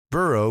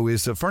Burrow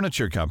is a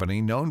furniture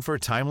company known for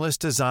timeless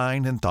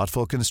design and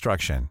thoughtful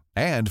construction,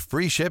 and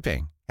free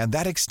shipping, and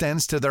that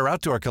extends to their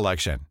outdoor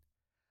collection.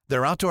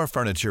 Their outdoor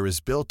furniture is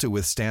built to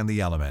withstand the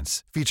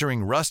elements,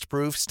 featuring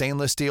rust-proof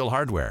stainless steel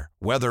hardware,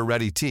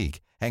 weather-ready teak,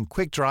 and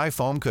quick-dry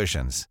foam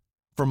cushions.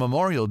 For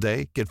Memorial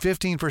Day, get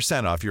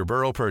 15% off your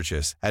Burrow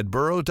purchase at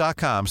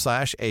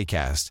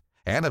burrow.com/ACAST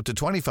and up to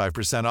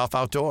 25% off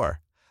outdoor.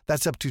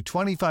 That's up to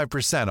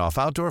 25% off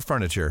outdoor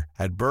furniture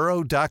at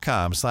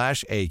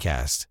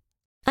burrow.com/ACAST.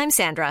 I'm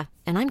Sandra,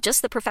 and I'm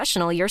just the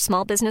professional your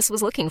small business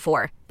was looking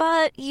for.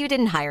 But you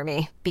didn't hire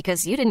me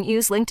because you didn't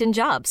use LinkedIn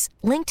Jobs.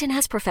 LinkedIn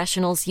has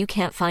professionals you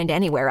can't find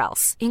anywhere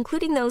else,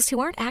 including those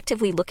who aren't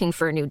actively looking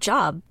for a new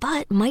job,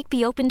 but might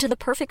be open to the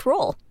perfect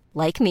role,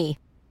 like me.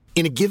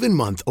 In a given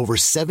month, over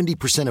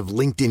 70% of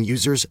LinkedIn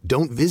users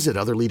don't visit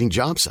other leading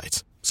job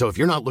sites. So if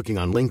you're not looking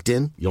on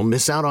LinkedIn, you'll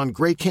miss out on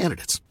great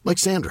candidates like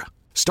Sandra.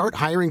 Start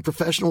hiring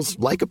professionals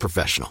like a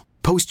professional.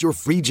 Post your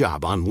free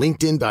job on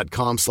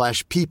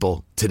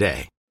linkedin.com/people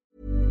today.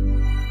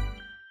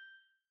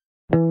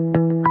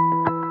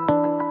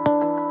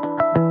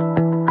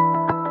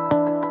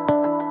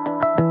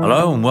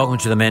 Hello and welcome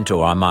to The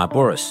Mentor. I'm Mark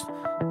Boris.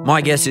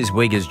 My guest this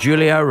week is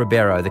Julio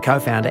Ribeiro, the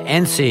co-founder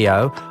and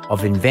CEO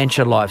of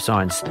Inventia Life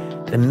Science,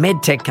 the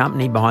medtech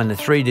company behind the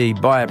 3D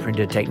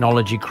bioprinter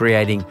technology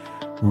creating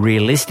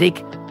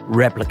realistic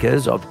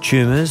replicas of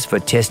tumours for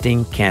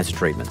testing cancer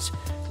treatments.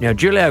 Now,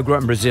 Julio grew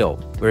up in Brazil,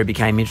 where he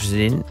became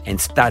interested in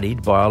and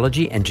studied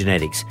biology and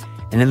genetics.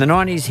 And in the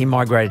 90s, he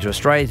migrated to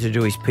Australia to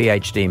do his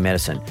PhD in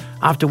medicine.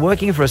 After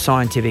working for a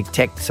scientific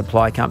tech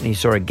supply company, he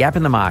saw a gap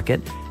in the market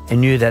and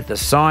knew that the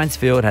science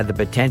field had the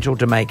potential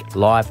to make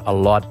life a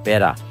lot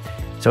better.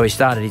 So he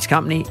started his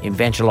company,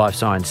 Inventia Life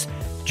Science.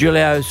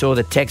 Julio saw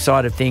the tech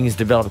side of things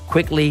develop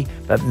quickly,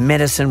 but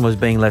medicine was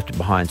being left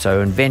behind.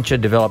 So Inventia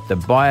developed the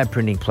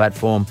bioprinting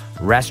platform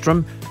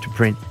Rastrum to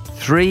print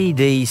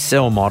 3D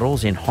cell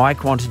models in high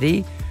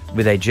quantity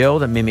with a gel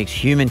that mimics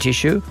human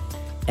tissue,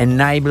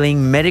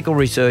 enabling medical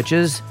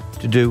researchers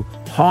to do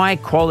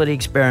high-quality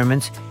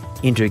experiments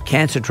into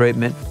cancer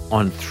treatment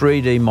on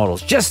 3D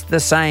models, just the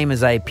same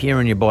as they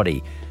appear in your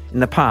body. In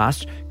the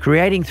past,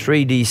 creating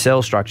 3D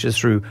cell structures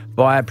through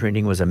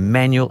bioprinting was a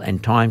manual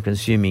and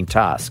time-consuming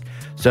task.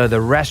 So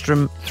the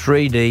Rastrum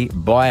 3D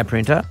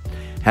bioprinter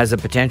has the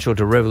potential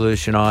to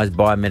revolutionise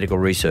biomedical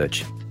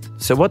research.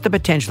 So what the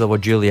potential of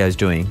what Julio's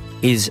doing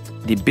is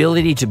the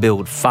ability to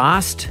build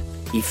fast,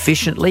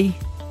 efficiently,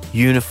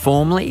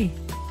 uniformly,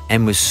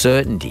 and with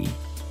certainty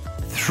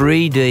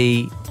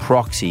 3D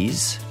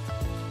proxies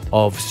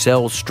of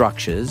cell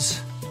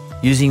structures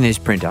using this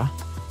printer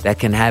that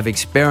can have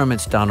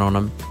experiments done on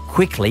them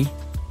quickly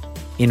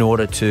in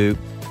order to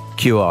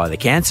cure either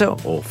cancer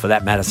or, for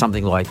that matter,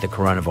 something like the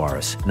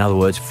coronavirus. In other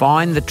words,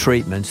 find the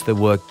treatments that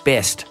work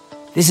best.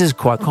 This is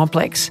quite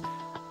complex,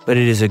 but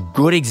it is a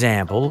good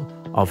example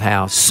of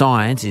how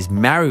science is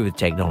married with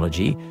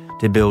technology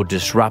to build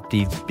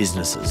disruptive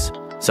businesses.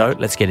 So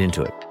let's get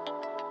into it.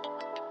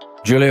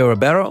 Julio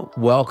Ribeiro,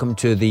 welcome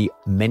to The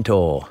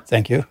Mentor.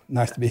 Thank you.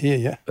 Nice to be here,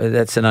 yeah.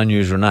 That's an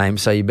unusual name,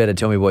 so you better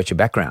tell me what's your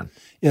background.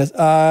 Yes,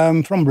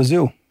 I'm from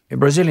Brazil. You're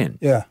Brazilian?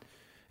 Yeah.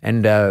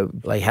 And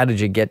how did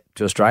you get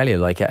to Australia?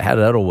 How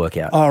did that all work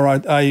out? All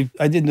right. I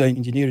did an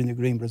engineering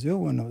degree in Brazil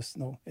when I was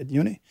at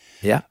uni.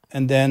 Yeah.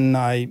 And then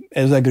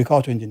as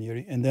agricultural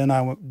engineering. And then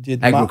I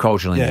did...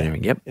 Agricultural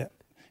engineering, yep. Yeah.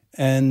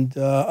 And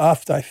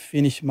after I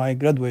finished my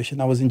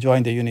graduation, I was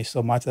enjoying the uni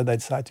so much that I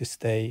decided to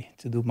stay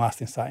to do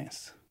Master in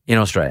Science. In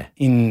Australia?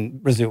 In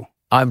Brazil.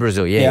 In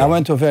Brazil, yeah. Yeah, I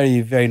went to a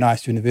very, very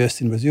nice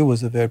university in Brazil. It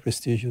was a very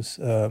prestigious,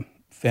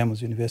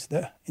 famous university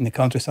there in the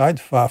countryside,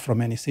 far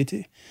from any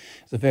city.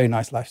 It's a very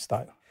nice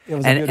lifestyle.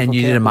 And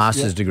you did a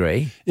master's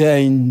degree? Yeah,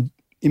 in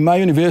my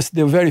university,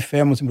 they were very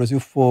famous in Brazil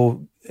for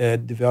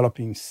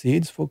developing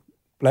seeds for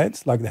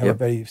plants. Like they have a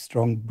very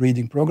strong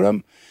breeding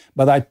program.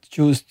 But I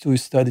chose to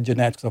study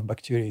genetics of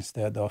bacteria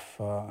instead of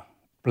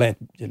plant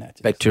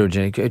genetics. Bacterial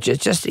genetics.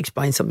 Just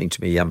explain something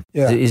to me.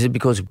 Is it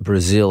because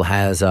Brazil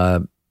has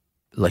a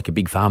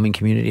big farming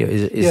community?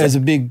 It's a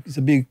big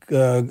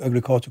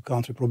agricultural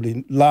country.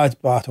 Probably large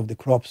part of the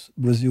crops.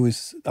 Brazil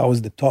is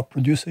always the top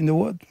producer in the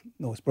world.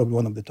 No, it's probably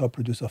one of the top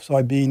producers of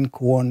soybean,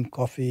 corn,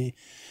 coffee,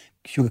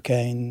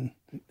 sugarcane,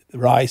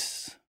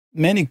 rice.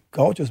 Many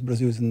cultures,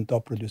 Brazil is in the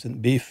top producer,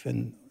 beef,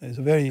 and it's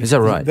a very, is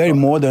that right? Very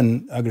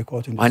modern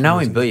agriculture. I know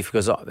in beef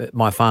because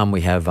my farm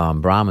we have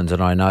Brahmins,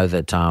 and I know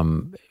that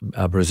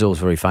Brazil is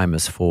very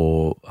famous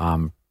for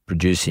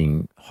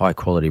producing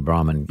high-quality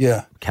Brahmin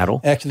cattle.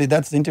 Actually,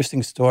 that's an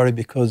interesting story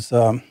because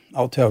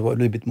I'll tell you a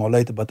little bit more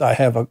later, but I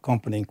have a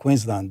company in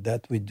Queensland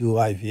that we do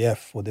IVF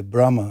for the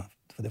Brahma,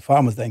 for the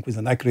farmers there in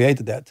Queensland. I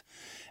created that.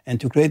 And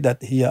to create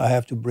that here, I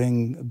have to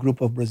bring a group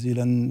of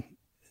Brazilian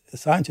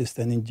scientists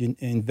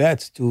and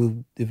vets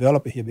to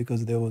develop it here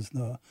because there was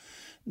no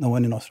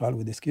one in Australia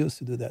with the skills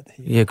to do that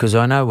here. Yeah, because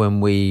I know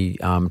when we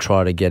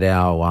try to get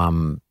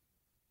our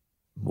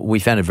we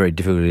found it very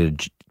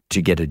difficult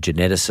to get a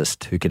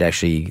geneticist who could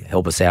actually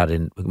help us out.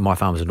 My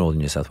farm's in northern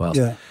New South Wales.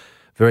 Yeah.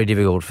 very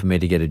difficult for me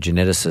to get a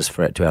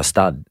geneticist to our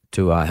stud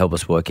to help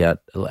us work out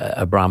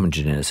a Brahman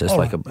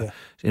geneticist,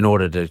 in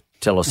order to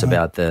tell us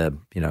about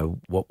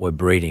what we're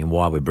breeding and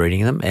why we're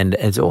breeding them. And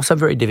it's also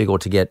very difficult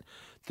to get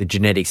the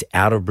genetics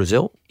out of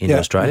Brazil into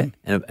Australia,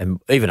 and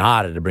even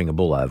harder to bring a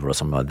bull over or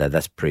something like that.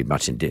 That's pretty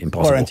much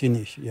impossible. Quarantine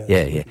issue,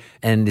 yeah.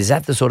 And is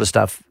that the sort of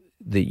stuff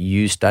that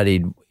you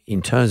studied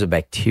in terms of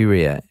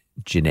bacteria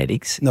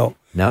genetics? No.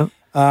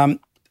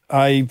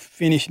 I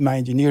finished my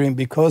engineering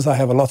because I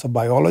have a lot of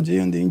biology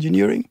in the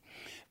engineering,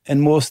 and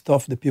most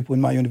of the people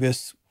in my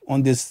university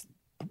on this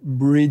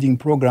breeding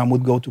program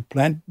would go to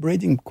plant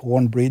breeding,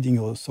 corn breeding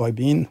or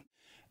soybean.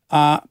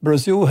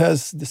 Brazil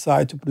has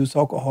decided to produce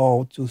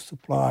alcohol to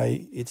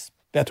supply its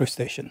petrol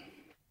station,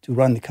 to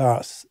run the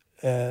cars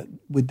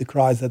with the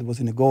crisis that was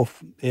in the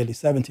Gulf early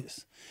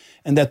 70s.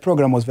 And that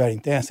program was very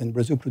intense, and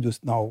Brazil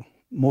produced now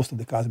most of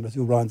the cars in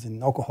Brazil runs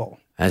in alcohol.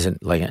 As an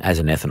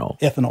ethanol?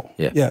 Ethanol,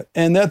 yeah.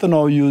 And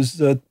ethanol use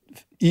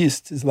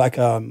yeast is like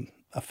a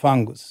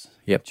fungus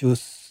to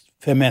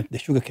ferment the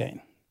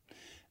sugarcane.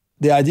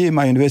 The idea in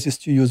my university is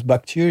to use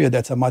bacteria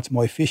that's a much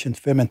more efficient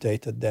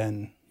fermentator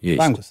than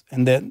fungus,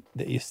 and then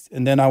the yeast.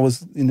 And then I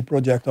was in the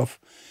project of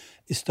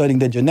studying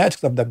the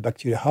genetics of that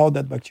bacteria, how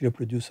that bacteria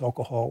produce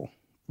alcohol.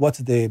 What's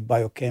the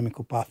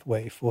biochemical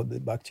pathway for the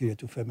bacteria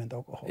to ferment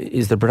alcohol?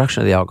 Is the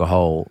production of the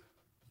alcohol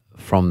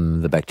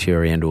from the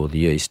bacteria and or the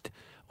yeast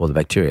or the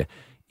bacteria,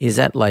 is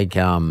that like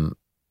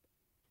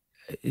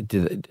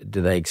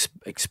do they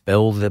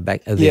expel the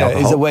alcohol? Yeah,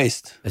 it's a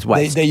waste. It's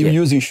waste. They're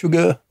using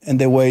sugar and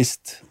they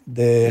waste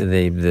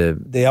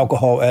the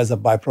alcohol as a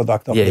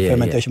byproduct of the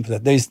fermentation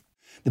process.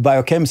 The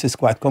biochemistry is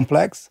quite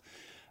complex,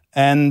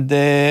 and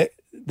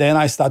then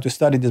I started to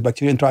study this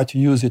bacteria and try to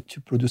use it to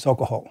produce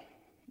alcohol.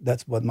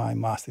 That's what my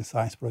master in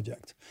science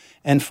project.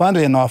 And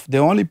funnily enough, the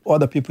only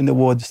other people in the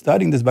world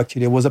studying this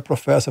bacteria was a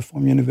professor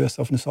from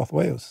University of New South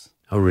Wales.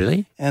 Oh,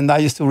 really? And I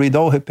used to read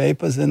all her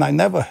papers, and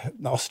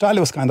Australia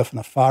was kind of in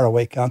a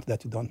faraway country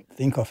that you don't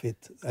think of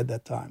it at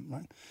that time,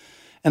 right?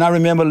 And I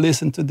remember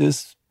listening to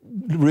this,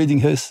 reading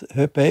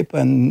her paper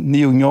and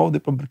knowing all the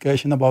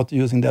publication about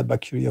using that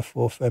bacteria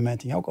for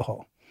fermenting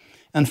alcohol.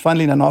 And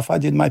funnily enough, I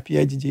did my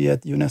PhD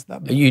at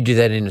UNSW. You did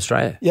that in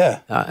Australia? Yeah.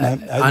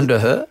 Under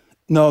her?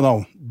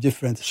 No,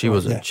 different. She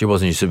wasn't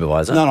your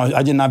supervisor? No,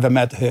 I didn't ever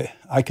met her.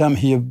 I come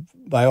here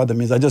by other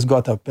means. I just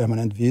got a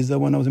permanent visa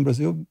when I was in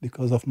Brazil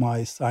because of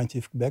my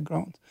scientific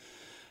background.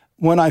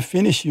 When I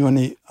finished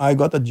uni, I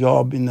got a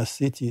job in a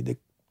city, the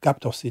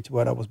capital city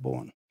where I was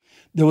born.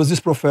 There was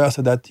this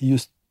professor that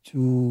used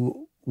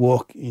to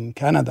work in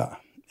Canada,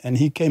 and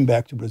he came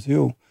back to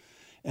Brazil,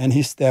 and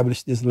he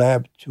established this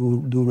lab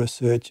to do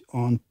research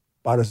on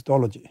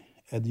parasitology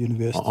at the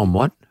university. On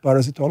what?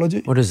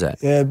 Parasitology. What is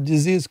that? A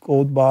disease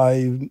caused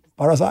by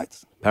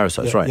parasites.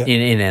 Parasites, right. Yeah.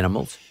 In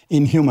animals?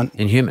 In human.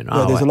 In human.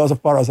 There's a lot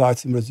of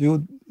parasites in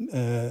Brazil.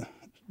 They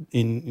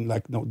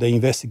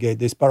investigate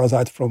this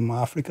parasite from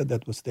Africa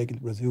that was taken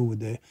to Brazil with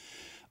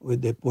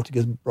the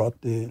Portuguese brought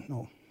the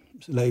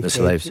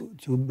slaves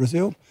to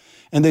Brazil.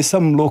 And there's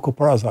some local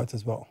parasites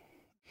as well.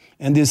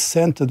 And this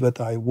center that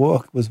I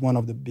worked was one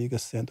of the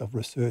biggest centers of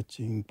research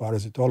in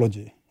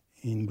parasitology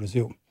in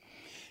Brazil.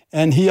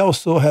 And he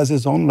also has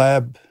his own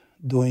lab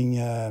doing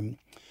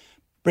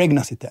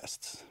pregnancy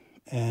tests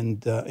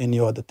and any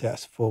other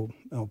tests for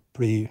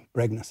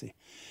pre-pregnancy.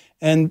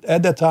 And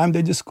at that time,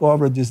 they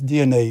discovered this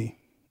DNA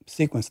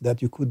sequence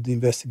that you could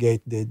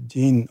investigate the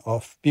gene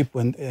of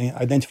people and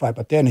identify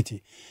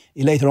paternity.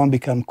 It later on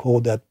became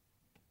called that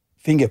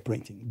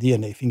fingerprinting,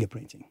 DNA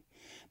fingerprinting,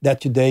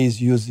 that today is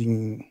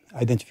using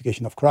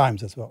identification of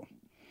crimes as well.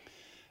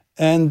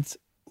 And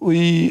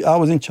I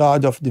was in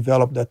charge of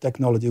develop that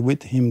technology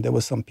with him. There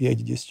were some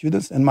PhD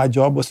students, and my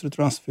job was to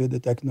transfer the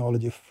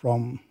technology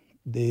from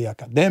the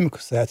academic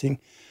setting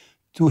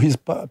to his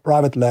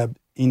private lab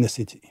in the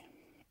city.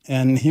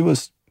 And he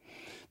was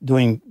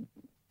doing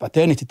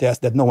paternity tests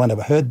that no one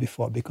ever heard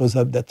before, because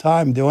at that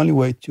time, the only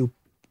way to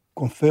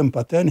confirm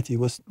paternity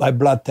was by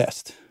blood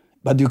test.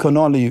 But you can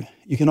only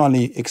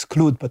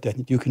exclude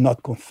paternity. You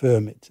cannot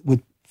confirm it.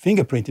 With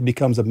fingerprint, it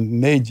becomes a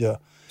major.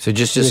 So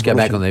just go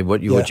back on there.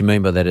 What you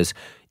mean by that is,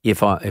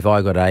 if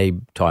I got A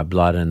type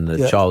blood and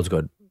the child's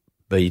got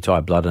B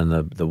type blood and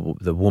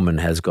the woman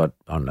has got,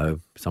 I don't know,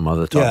 some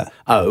other type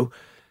O,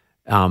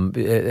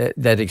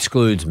 that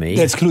excludes me.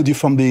 That excludes you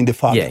from being the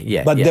father.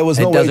 But there was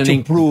no way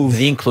to prove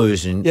the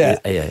inclusion.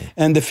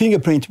 And the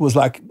fingerprint was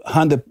like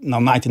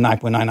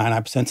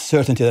 99.99%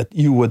 certainty that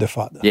you were the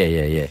father.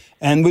 Yeah.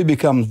 And we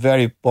become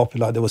very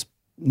popular. There was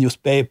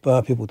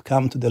newspaper, people would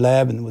come to the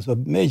lab, and it was a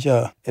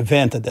major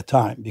event at the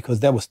time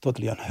because that was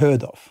totally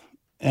unheard of.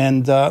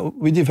 And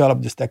we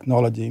developed this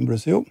technology in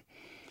Brazil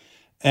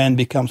and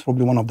becomes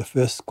probably one of the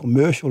first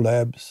commercial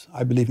labs,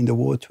 I believe, in the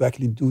world to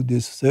actually do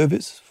this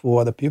service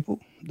for other people.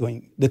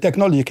 The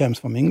technology comes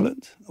from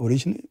England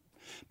originally,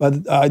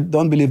 but I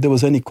don't believe there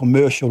was any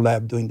commercial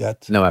lab doing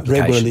that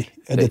regularly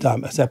at the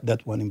time, except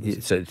that one in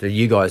Brazil. So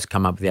you guys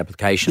come up with the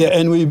application? Yeah,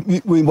 and we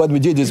what we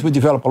did is we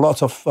developed a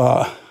lot of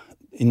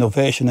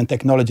innovation and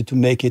technology to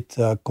make it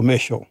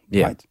commercial,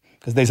 right?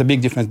 because there's a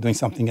big difference doing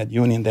something at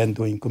uni and then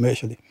doing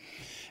commercially.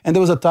 And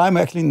there was a time,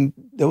 actually,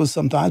 there was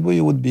some times where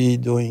you would be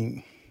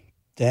doing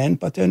 10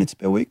 paternities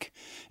per week.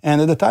 And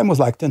at the time, it was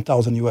like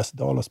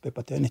 $10,000 per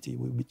paternity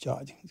we would be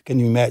charging. Can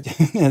you imagine?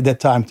 At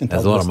that time,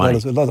 $10,000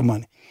 was a lot of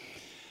money.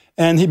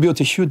 And he built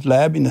a huge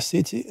lab in the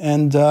city.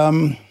 And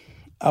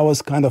I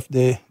was kind of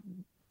the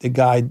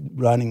guy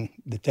running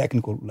the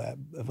technical lab.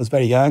 I was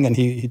very young, and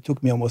he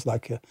took me almost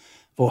like,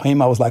 for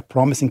him, I was like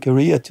promising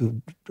career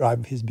to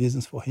drive his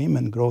business for him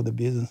and grow the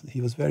business.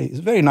 He was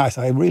very nice.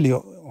 I really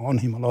owe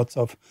him a lot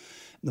of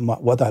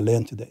what I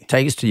learned today.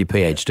 Take us to your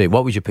PhD.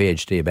 What was your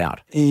PhD about?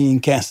 In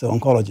cancer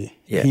oncology,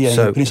 here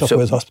in Prince of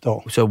Wales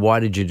Hospital. So why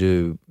did you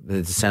do,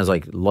 it sounds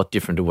like a lot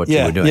different to what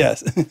you were doing.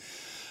 Yes.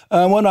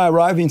 When I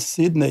arrived in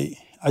Sydney,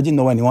 I didn't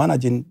know anyone. I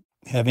didn't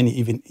have any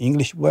even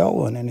English well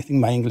or anything.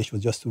 My English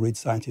was just to read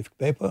scientific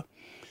paper.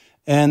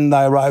 And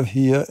I arrived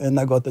here, and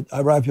I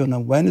arrived here on a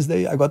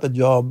Wednesday. I got a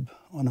job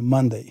on a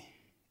Monday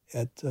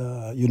at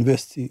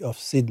University of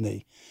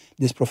Sydney.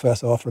 This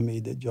professor offered me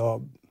the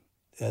job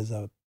as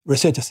a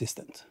research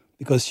assistant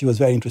because she was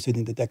very interested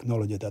in the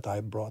technology that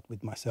I brought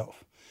with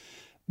myself.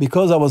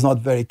 Because I was not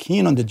very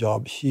keen on the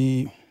job,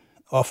 she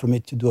offered me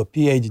to do a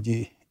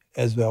PhD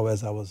as well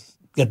as I was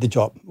get the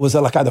job. It was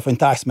a kind of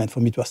enticement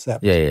for me to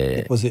accept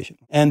the position.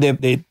 And the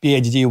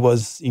PhD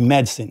was in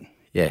medicine.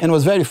 Yeah. And it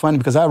was very funny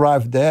because I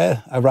arrived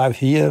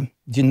here,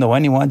 didn't know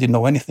anyone, didn't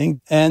know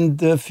anything.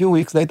 And a few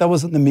weeks later, I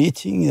was in a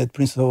meeting at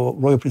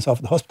Royal Prince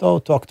Alfred Hospital,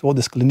 talked to all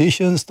these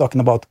clinicians,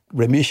 talking about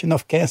remission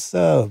of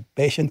cancer,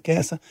 patient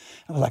cancer.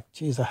 I was like,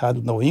 geez, I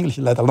had no English,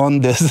 let alone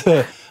this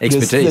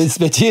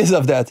expertise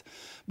of that.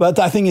 But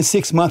I think in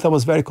 6 months, I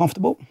was very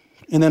comfortable.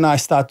 And then I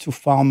started to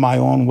find my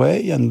own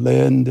way and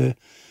learn the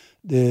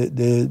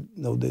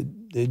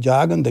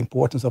jargon, the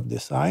importance of the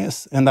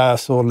science. And I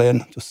also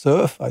learned to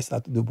surf. I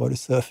started to do body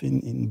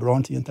surfing in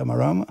Bronte and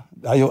Tamarama.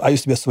 I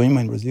used to be a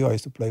swimmer in Brazil. I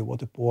used to play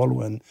water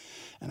polo, and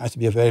I used to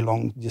be a very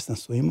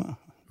long-distance swimmer.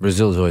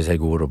 Brazil's always had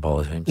good water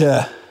polo teams.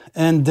 Yeah.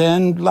 And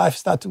then life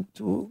started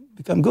to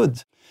become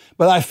good.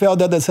 But I felt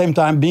that at the same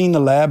time, being in the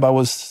lab, I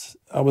was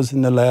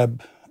in the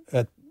lab.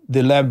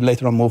 The lab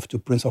later on moved to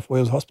Prince of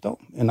Wales Hospital,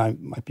 and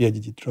my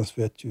PhD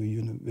transferred to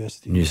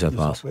University of New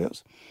South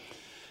Wales.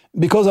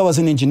 Because I was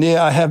an engineer,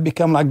 I have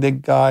become like the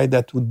guy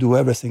that would do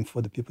everything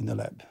for the people in the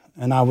lab.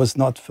 And I was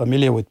not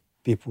familiar with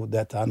people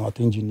that are not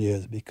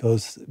engineers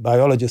because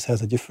biologists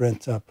has a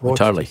different approach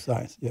to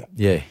science.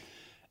 Yeah.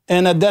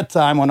 And at that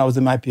time, when I was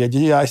in my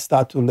PhD, I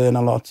started to learn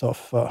a lot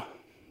of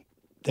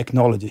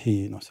technology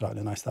here in Australia,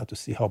 and I started to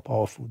see how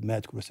powerful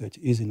medical research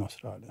is in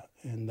Australia.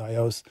 And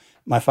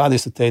my father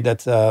used to say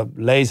that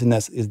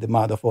laziness is the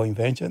mother of all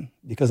invention,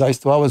 because I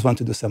used to always want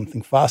to do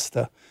something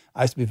faster.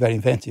 I used to be very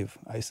inventive.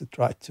 I used to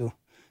try to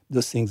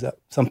do things that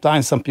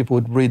sometimes some people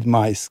would read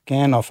my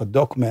scan of a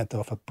document,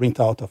 of a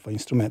printout of an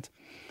instrument.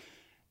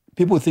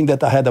 People would think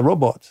that I had a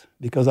robot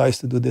because I used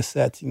to do the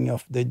setting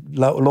of the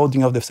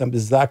loading of the sample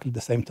exactly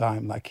the same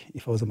time, like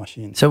if I was a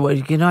machine. So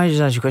can I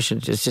just ask you a question?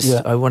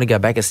 I want to go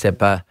back a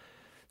step.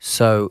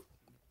 So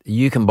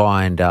you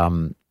combined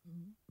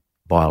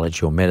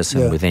biology or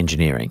medicine with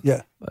engineering,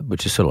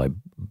 which is sort of like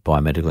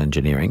biomedical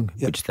engineering,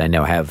 which they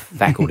now have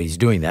faculties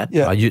doing that.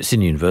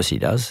 Sydney University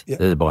does.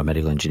 They're the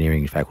biomedical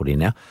engineering faculty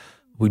now.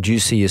 Would you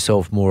see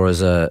yourself more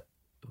as an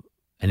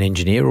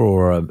engineer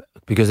or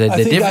because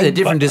they're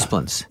different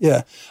disciplines?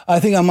 Yeah, I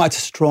think I'm much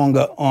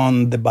stronger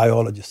on the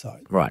biology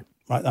side. Right.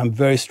 I'm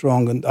very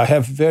strong, and I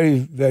have very,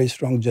 very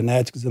strong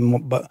genetics.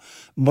 And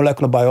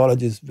molecular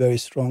biology is very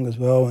strong as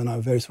well, and I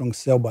have very strong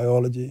cell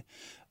biology.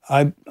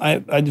 I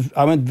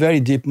went very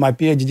deep. My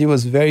PhD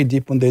was very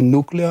deep on the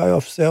nuclei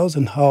of cells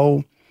and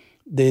how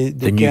the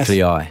cancer,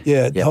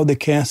 nuclei. How the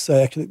cancer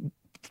actually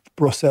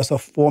process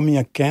of forming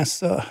a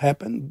cancer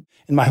happened.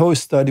 And my whole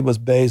study was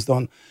based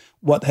on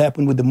what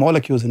happened with the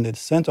molecules in the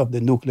center of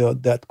the nucleus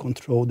that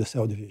control the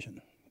cell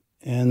division.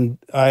 And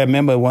I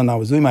remember when I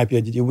was doing my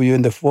PhD, we were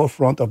in the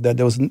forefront of that.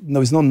 There was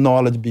no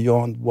knowledge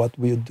beyond what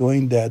we were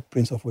doing there at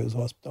Prince of Wales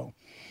Hospital.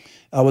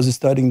 I was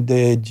studying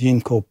the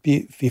gene called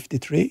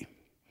P53.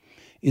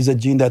 It's a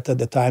gene that at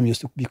the time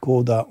used to be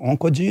called an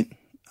oncogene,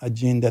 a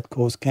gene that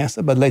causes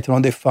cancer. But later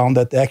on they found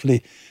that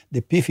actually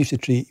the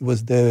P53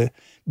 was the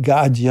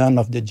guardian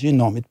of the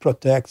genome. It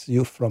protects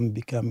you from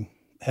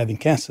having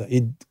cancer.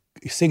 It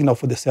signals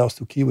for the cells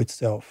to kill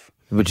itself.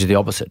 Which is the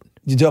opposite.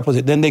 The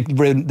opposite. Then they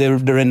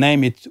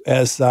rename it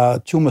as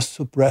tumor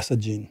suppressor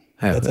gene.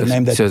 That's the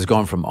name. So it's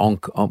gone from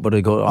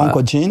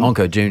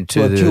oncogene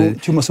to the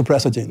tumor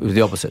suppressor gene.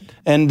 The opposite.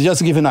 And just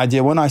to give you an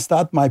idea, when I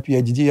started my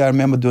PhD, I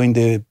remember doing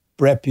the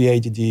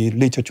pre-PhD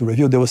literature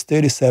review. There was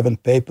 37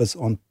 papers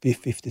on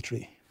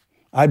P53.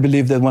 I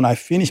believe that when I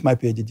finish my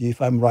PhD,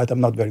 if I'm right,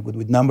 I'm not very good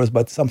with numbers,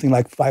 but something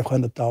like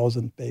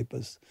 500,000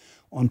 papers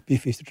on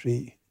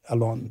P53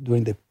 alone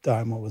during the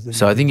time I was doing.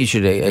 So I think you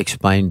should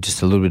explain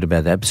just a little bit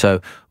about that. So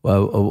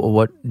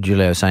what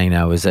Julio is saying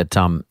now is that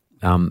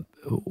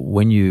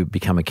when you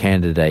become a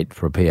candidate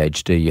for a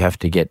PhD, you have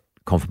to get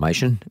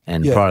confirmation,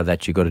 and prior to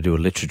that, you've got to do a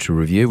literature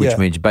review, which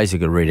means you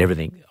basically read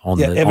everything on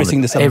the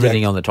subject.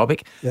 Everything on the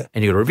topic,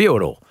 and you've got to review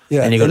it all.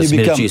 And you've got to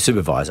submit it to your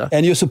supervisor.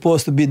 And you're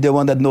supposed to be the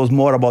one that knows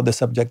more about the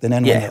subject than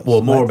anyone else.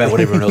 Well, more about what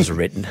everyone else has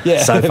written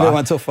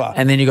so far.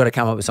 And then you've got to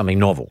come up with something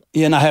novel.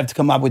 And I have to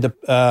come up with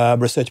a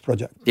research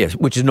project. Yes,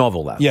 which is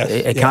novel, though. Yes,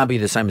 it can't be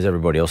the same as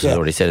everybody else has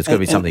already said. It's got to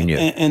be something new.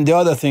 And the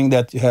other thing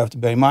that you have to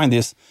bear in mind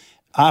is,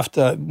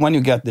 when you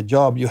get the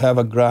job, you have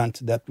a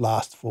grant that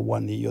lasts for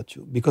 1 year or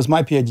two. Because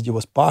my PhD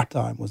was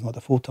part-time, was not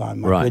a full-time.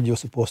 My PhD was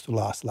supposed to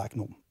last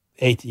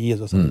 8 years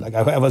or something. Like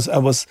I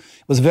was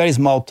very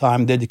small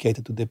time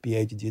dedicated to the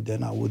PhD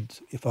than I would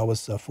if I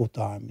was a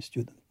full-time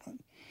student. Right?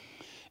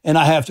 And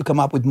I have to come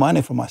up with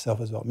money for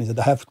myself as well. It means that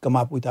I have to come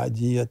up with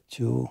idea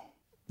to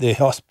the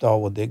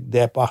hospital or the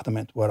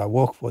department where I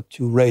work for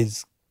to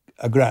raise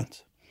a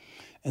grant.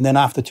 And then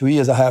after 2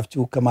 years, I have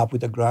to come up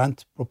with a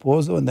grant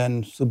proposal and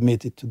then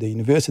submit it to the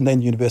university. And then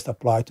the university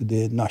apply to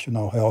the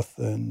National Health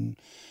and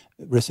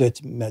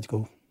Research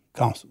Medical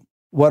Council.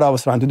 What I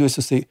was trying to do is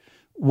to see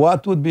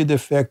what would be the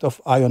effect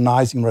of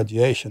ionizing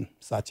radiation,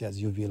 such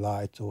as UV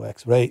light or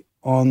X-ray,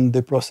 on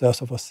the process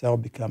of a cell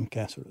become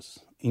cancerous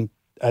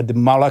at the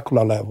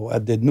molecular level,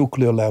 at the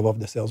nuclear level of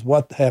the cells.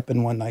 What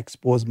happened when I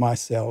expose my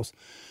cells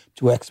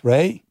to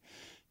X-ray?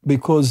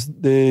 Because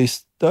the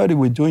study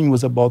we're doing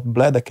was about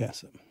bladder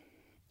cancer.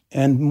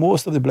 And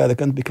most of the bladder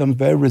cancer become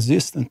very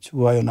resistant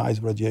to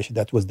ionized radiation.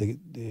 That was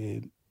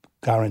the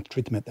current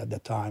treatment at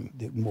that time,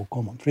 the more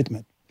common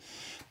treatment.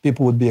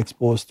 People would be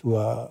exposed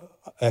to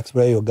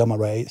X-ray or gamma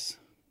rays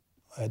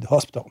at the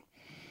hospital.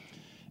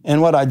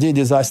 And what I did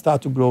is I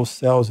started to grow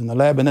cells in the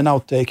lab, and then I'll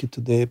take it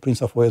to the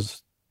Prince of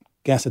Wales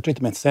Cancer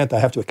Treatment Center. I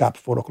have to wake up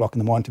 4 o'clock in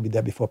the morning to be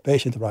there before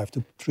patient arrive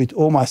to treat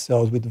all my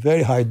cells with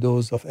very high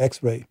dose of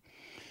X-ray,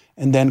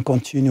 and then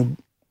continue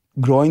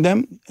growing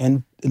them,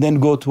 and then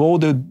go to all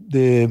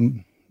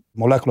the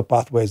molecular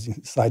pathways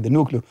inside the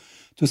nucleus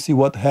to see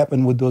what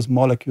happened with those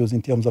molecules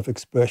in terms of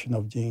expression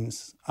of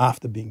genes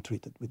after being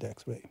treated with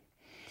X-ray.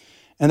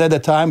 And at the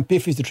time,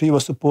 p53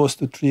 was supposed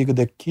to trigger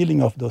the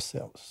killing of those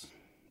cells.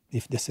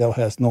 If the cell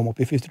has normal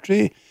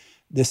p53,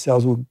 the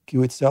cells will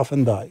kill itself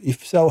and die.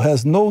 If cell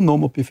has no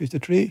normal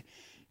p53, it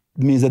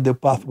means that the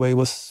pathway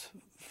was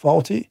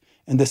faulty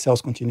and the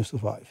cells continue to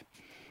survive.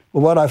 But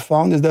what I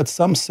found is that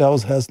some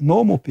cells has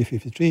normal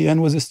p53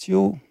 and was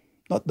still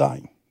not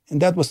dying.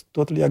 And that was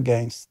totally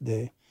against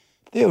the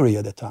theory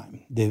at the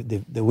time,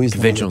 the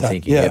wisdom. Conventional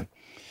thinking, yeah.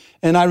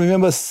 And I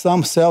remember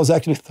some cells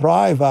actually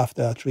thrive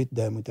after I treat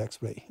them with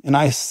X-ray. And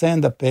I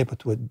send a paper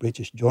to a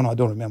British journal, I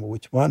don't remember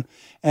which one,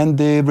 and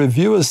the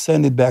reviewers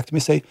send it back to me,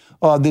 say,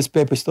 oh, this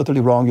paper is totally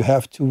wrong. You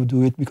have to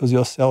do it because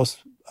your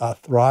cells are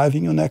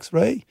thriving on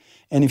X-ray.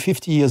 And in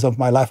 50 years of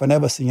my life, I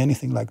never seen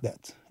anything like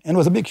that. And it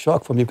was a big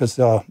shock for me because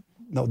the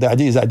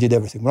idea is I did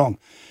everything wrong.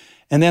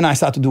 And then I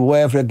started to do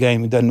every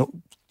again, then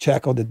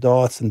check all the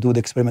dots and do the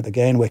experiment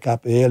again, wake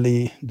up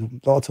early, do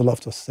lots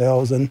of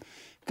cells and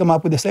come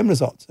up with the same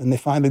results. And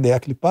they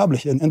actually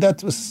published it. And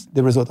that was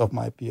the result of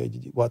my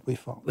PhD, what we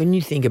found. When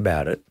you think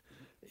about it,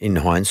 in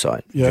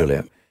hindsight,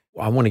 Julio,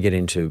 I want to get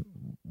into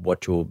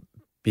what your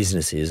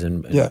business is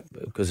and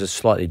because it's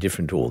slightly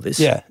different to all this.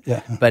 Yeah.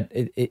 But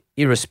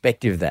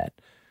irrespective of that,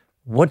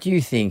 what do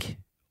you think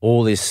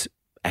all this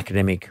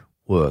academic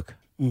work,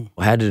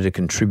 how did it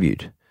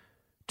contribute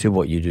to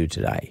what you do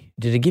today?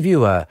 Did it give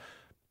you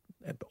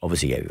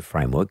obviously gave you a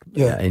framework,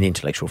 an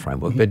intellectual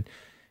framework, but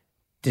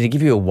did it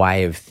give you a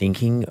way of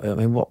thinking? I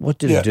mean, what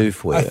did it do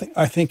for you?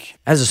 I think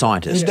as a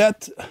scientist, in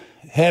that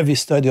heavy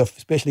study of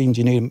especially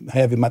engineering,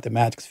 heavy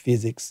mathematics,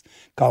 physics,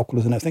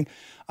 calculus and everything,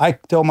 I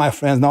tell my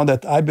friends now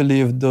that I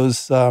believe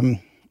those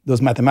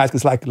mathematics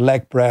is like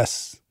leg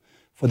press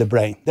for the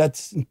brain.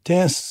 That's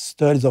intense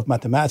studies of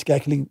mathematics.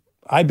 Actually,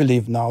 I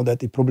believe now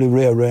that it probably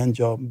rearrange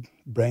your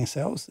brain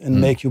cells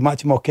and make you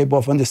much more capable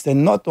of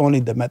understanding not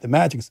only the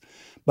mathematics,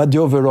 but the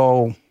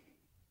overall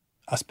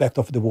aspect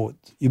of the world.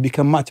 You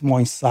become much more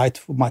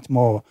insightful, much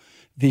more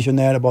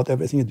visionary about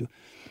everything you do.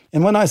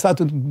 And when I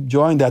started to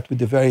join that with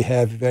the very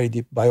heavy, very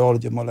deep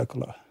biology,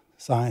 molecular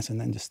science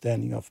and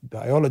understanding of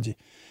biology,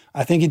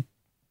 I think it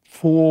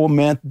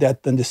fomented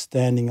that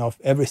understanding of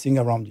everything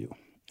around you.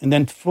 And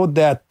then for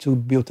that to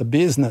build a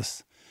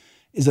business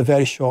is a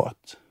very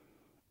short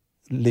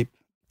leap.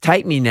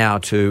 Take me now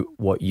to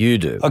what you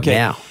do. Okay.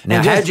 Now,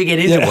 how did you get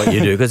into what you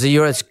do? Because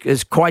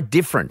it's quite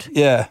different.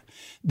 Yeah.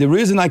 The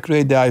reason I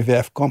created the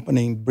IVF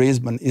company in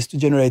Brisbane is to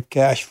generate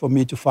cash for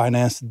me to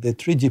finance the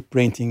 3D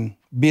printing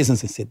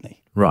business in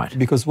Sydney. Right.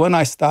 Because when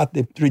I started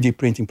the 3D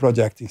printing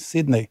project in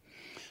Sydney,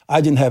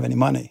 I didn't have any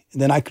money. And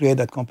then I created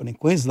that company in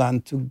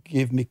Queensland to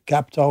give me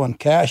capital and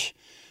cash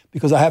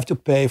because I have to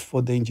pay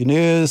for the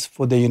engineers,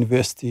 for the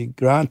university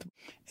grant,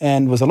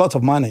 and it was a lot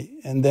of money.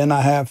 And then I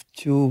have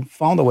to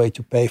find a way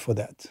to pay for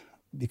that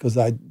because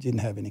I didn't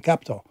have any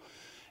capital.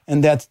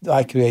 And that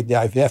I created the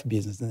IVF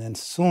business. And then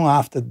soon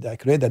after I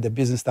created that, the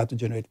business started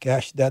to generate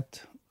cash.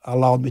 That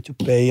allowed me to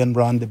pay and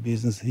run the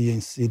business here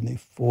in Sydney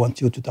for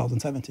until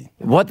 2017.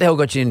 What the hell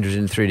got you interested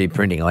in 3D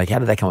printing? Like, how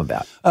did that come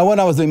about? When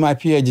I was doing my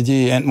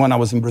PhD and when I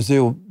was in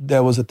Brazil,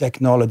 there was a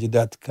technology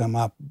that came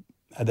up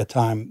at the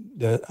time,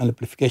 the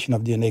amplification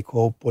of DNA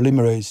called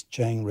polymerase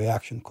chain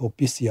reaction, called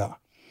PCR.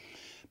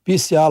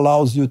 PCR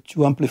allows you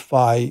to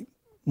amplify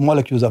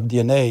molecules of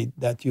DNA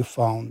that you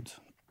found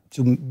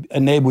to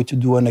enable you to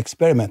do an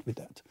experiment with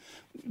that.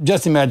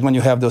 Just imagine when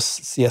you have those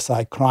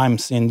CSI crime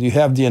scenes, you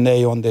have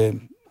DNA on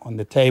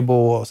the table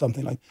or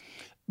something like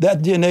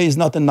that. DNA is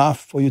not enough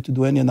for you to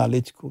do any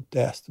analytical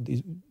test.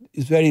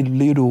 It's very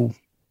little.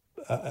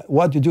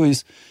 What you do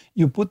is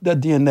you put that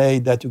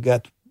DNA that you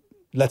get,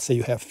 let's say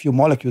you have few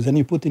molecules, and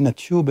you put in a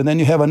tube, and then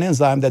you have an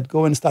enzyme that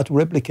go and start to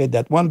replicate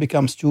that. 1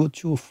 becomes 2,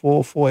 2,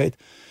 4, 4, 8.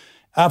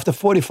 After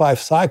 45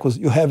 cycles,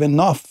 you have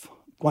enough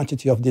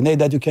quantity of DNA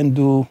that you can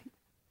do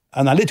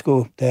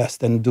analytical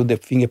test and do the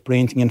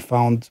fingerprinting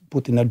and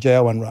put in a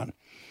gel and run.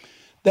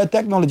 That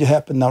technology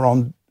happened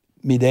around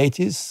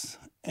mid-80s,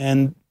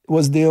 and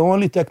was the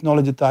only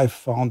technology that I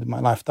found in my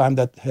lifetime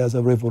that has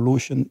a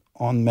revolution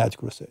on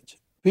medical research.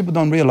 People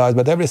don't realize,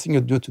 but everything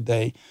you do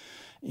today,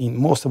 in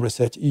most of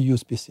research, you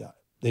use PCR.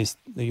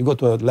 You go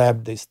to a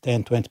lab, there's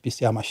 10, 20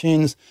 PCR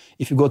machines.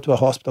 If you go to a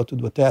hospital to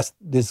do a test,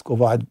 this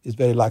COVID is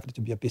very likely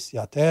to be a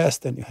PCR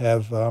test, and you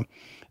have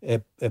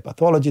a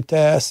pathology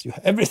test. You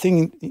have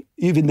everything,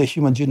 even the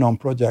Human Genome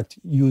Project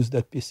used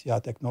that PCR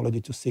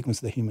technology to sequence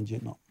the human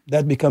genome.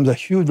 That becomes a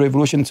huge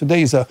revolution.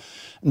 Today is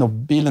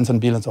billions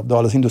and billions of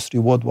dollars industry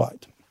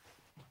worldwide.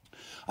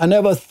 I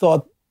never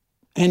thought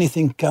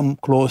anything come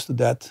close to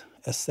that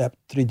except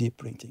 3D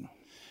printing.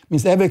 It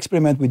means every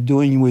experiment we're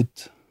doing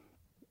with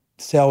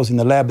cells in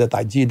the lab that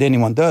I did,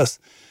 anyone does,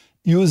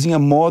 using a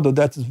model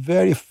that is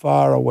very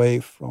far away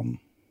from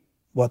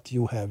what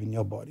you have in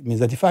your body. It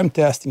means that if I'm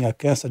testing a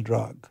cancer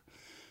drug,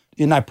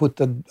 and I put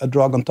a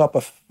drug on top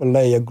of a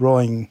layer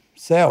growing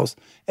cells,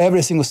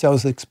 every single cell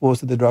is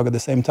exposed to the drug at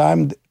the same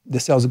time, the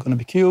cells are going to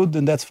be killed,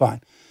 and that's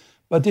fine.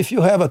 But if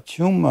you have a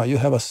tumor, you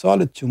have a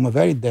solid tumor,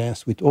 very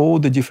dense, with all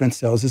the different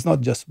cells. It's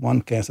not just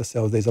one cancer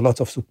cell. There's a lot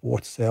of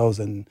support cells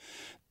and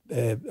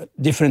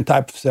different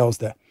types of cells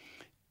there.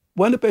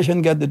 When the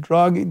patient gets the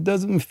drug, it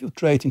doesn't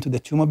infiltrate into the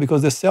tumor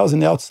because the cells in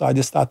the outside,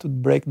 they start to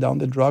break down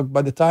the drug.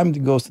 By the time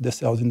it goes to the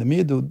cells in the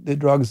middle, the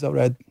drug is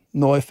already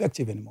not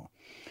effective anymore.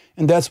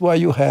 And that's why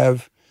you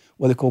have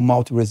what they call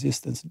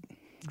multi-resistance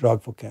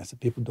drug for cancer.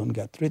 People don't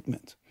get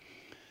treatment.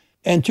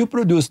 And to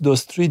produce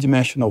those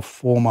three-dimensional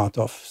format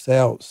of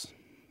cells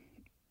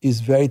is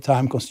very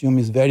time-consuming,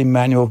 is very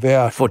manual.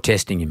 For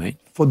testing, you mean?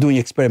 For doing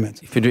experiments.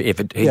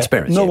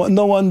 Experiments.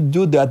 No one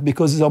do that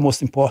because it's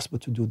almost impossible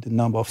to do the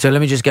number of. So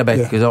let me just go back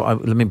because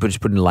let me just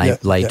put in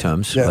lay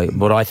terms like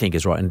what I think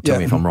is right, and tell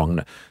me if I'm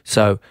wrong.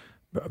 So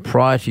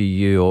prior to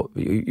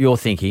your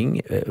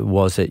thinking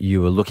was that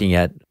you were looking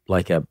at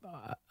like a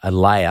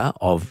layer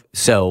of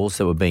cells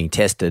that were being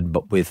tested,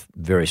 but with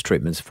various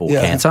treatments for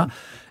cancer.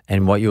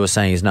 And what you were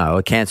saying is no,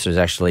 a cancer is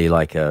actually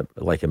like a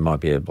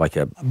blob,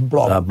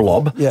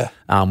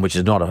 which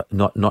is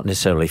not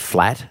necessarily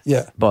flat.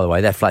 Yeah. By the way,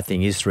 that flat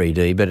thing is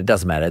 3D, but it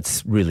doesn't matter.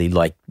 It's really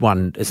like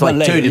two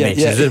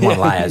dimensions. It's one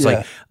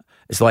layer.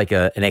 It's like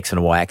an X and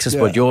a Y axis.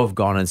 But you've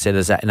gone and said,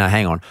 no,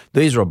 hang on,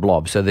 these are a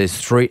blob. So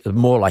there's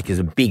more like there's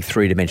a big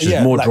 3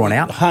 dimensions, more like drawn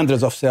out,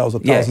 hundreds of cells or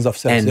thousands of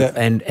cells.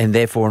 And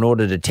therefore, in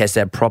order to test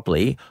that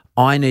properly,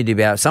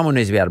 someone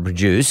needs to be able to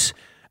produce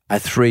a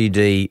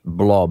 3D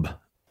blob.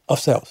 Of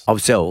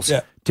cells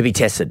to be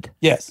tested.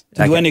 Yes,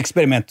 to do any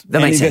experiment,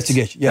 any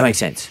investigation. That makes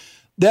sense.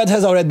 That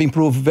has already been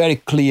proved very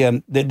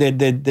clear.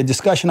 The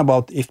discussion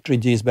about if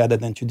 3D is better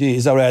than 2D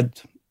is already,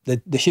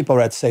 the ship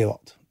already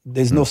sailed.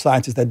 There's no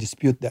scientists that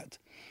dispute that.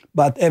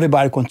 But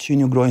everybody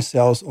continue growing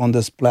cells on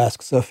this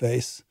plastic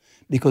surface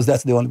because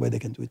that's the only way they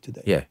can do it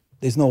today. Yeah.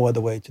 There's no other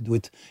way to do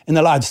it in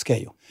a large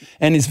scale.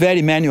 And it's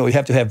very manual. You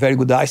have to have very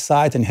good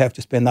eyesight and you have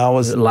to spend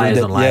hours. Layers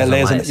and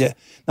layers.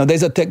 Now,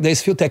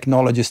 there's few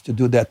technologies to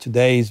do that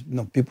today.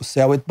 People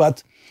sell it.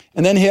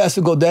 And then he has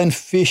to go there and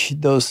fish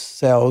those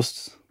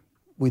cells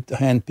with a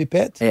hand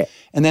pipette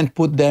and then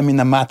put them in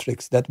a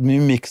matrix that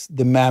mimics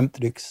the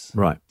matrix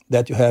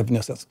that you have in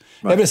your cells.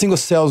 Right. Every single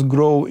cells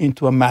grow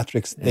into a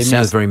matrix. It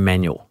sounds very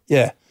manual.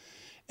 Yeah.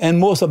 And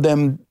most of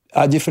them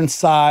are different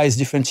size,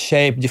 different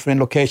shape, different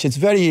location. It's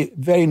very,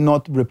 very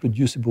not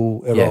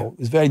reproducible at all.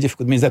 It's very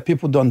difficult. It means that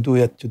people don't do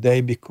it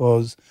today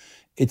because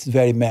it's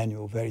very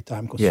manual, very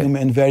time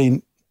consuming, and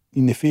very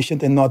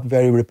inefficient and not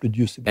very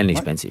reproducible. And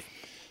expensive.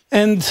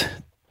 And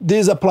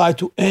this applies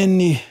to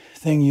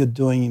anything you're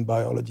doing in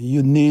biology.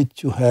 You need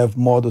to have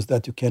models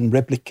that you can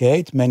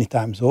replicate many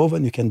times over,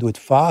 and you can do it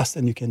fast,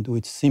 and you can do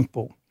it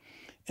simple.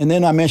 And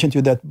then I mentioned to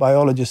you that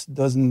biologists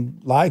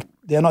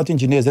they're not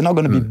engineers. They're not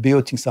going to be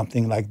building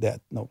something like that.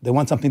 No, they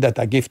want something that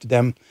I give to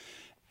them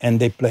and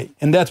they play.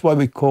 And that's why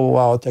we call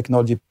our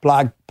technology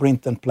plug,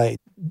 print, and play.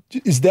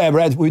 It's there,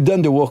 right? We've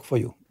done the work for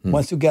you.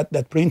 Once you get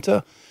that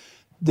printer,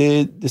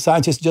 the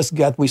scientists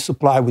we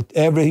supply with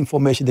every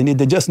information they need.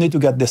 They just need to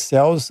get the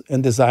cells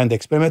and design the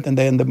experiment, and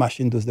then the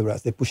machine does the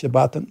rest. They push the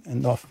button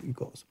and off it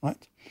goes,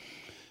 right?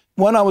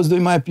 when I was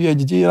doing my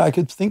PhD, I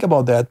could think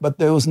about that, but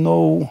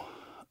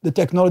the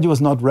technology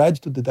was not ready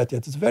to do that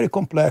yet. It's very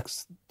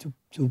complex to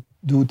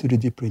do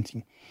 3D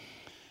printing.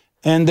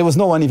 And there was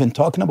no one even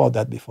talking about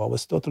that before. I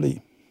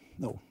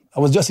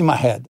was just in my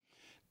head.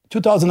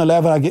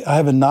 2011, I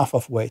have enough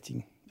of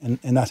waiting.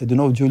 And I said,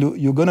 Julio,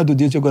 you're going to do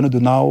this, you're going to do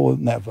now or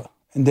never.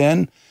 And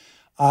then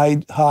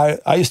I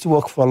used to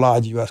work for a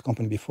large US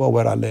company before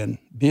where I learned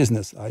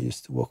business. I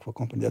used to work for a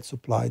company that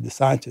supplied the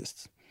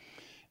scientists.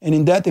 And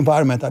in that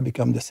environment, I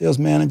became the sales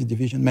manager,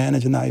 division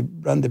manager, and I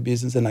ran the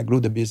business and I grew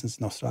the business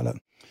in Australia.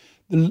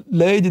 The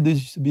lady that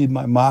used to be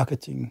my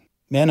marketing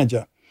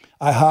manager,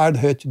 I hired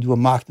her to do a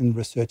marketing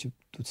research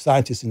to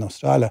scientists in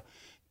Australia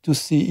to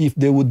see if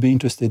they would be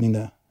interested in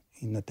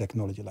a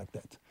technology like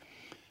that.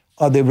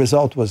 The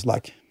result was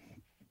like,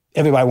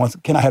 everybody wants,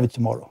 can I have it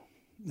tomorrow?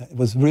 It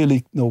was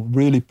really,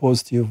 really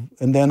positive.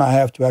 And then I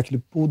have to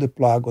actually pull the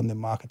plug on the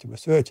marketing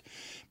research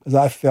because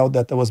I felt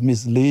that I was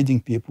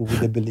misleading people with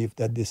the belief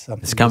that this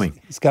something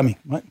is coming,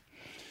 right?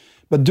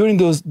 But during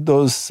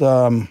those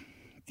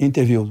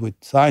interviews with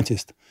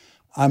scientists,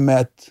 I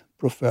met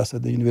professor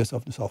at the University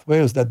of New South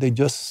Wales that they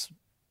just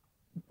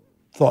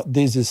thought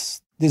this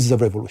is a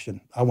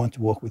revolution. I want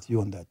to work with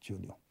you on that,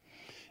 Julio.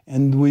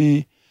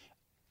 And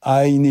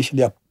I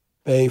initially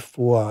paid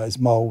for a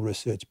small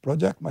research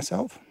project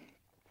myself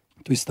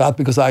to start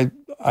because I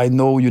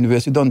know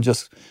university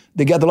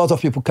they get a lot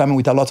of people coming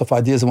with a lot of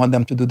ideas and want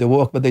them to do the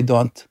work, but they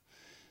don't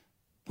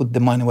put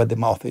the money where the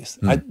mouth is.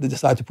 I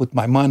decided to put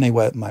my money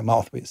where my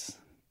mouth is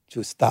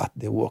to start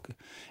the work.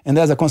 And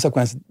as a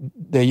consequence,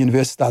 the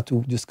university started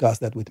to discuss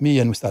that with me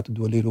and we started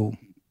to do a little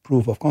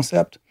proof of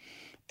concept.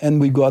 And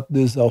we got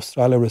this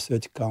Australia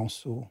Research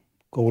Council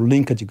called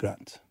Linkage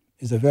Grant.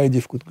 It's a very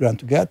difficult grant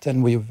to get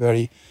and we are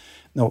very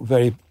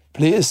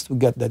pleased to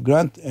get that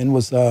grant, and it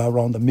was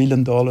around $1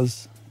 million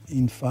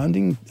in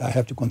funding. I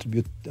have to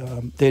contribute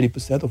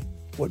 30% of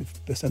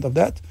 40% of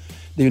that.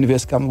 The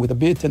university comes with a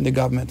bit and the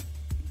government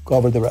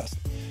cover the rest.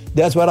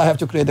 That's why I have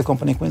to create a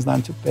company in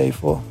Queensland to pay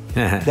for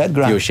that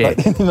grant. Your share.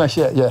 My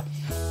share, yeah.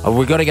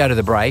 We've got to go to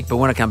the break, but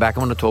when I come back, I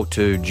want to talk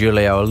to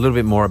Julio a little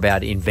bit more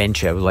about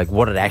Inventia, like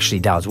what it actually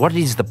does. What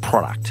is the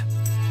product?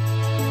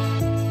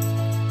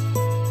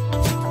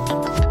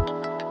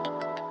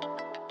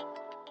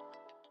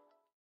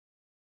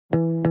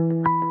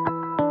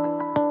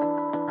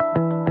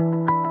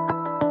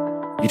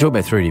 You talk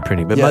about 3D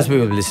printing, but most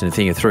people listen to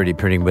think of 3D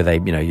printing where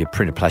you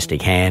print a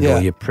plastic hand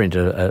or you print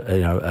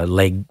a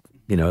leg,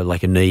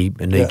 like a knee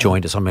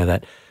joint or something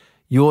like that.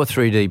 You're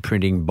 3D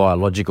printing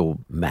biological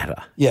matter.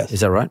 Yes. Is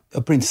that right?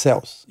 I print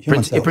cells,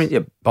 human cells. You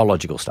print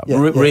biological stuff,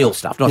 real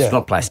stuff,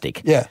 not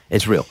plastic. Yeah.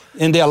 It's real.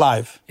 And they're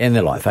alive.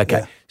 Okay.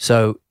 Yeah.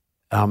 So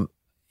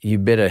you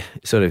better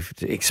sort of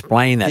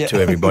explain that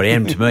to everybody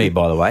and to me,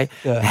 by the way.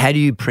 Yeah. How do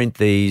you print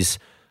these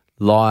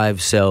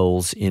live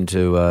cells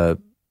into a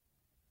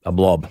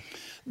blob?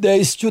 There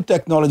is two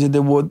technology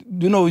that would,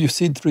 you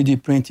see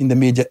 3D print in the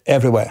media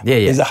everywhere. Yeah.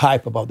 There's a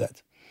hype about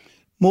that.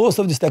 Most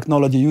of this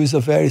technology uses a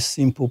very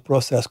simple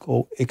process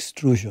called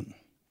extrusion.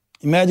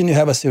 Imagine you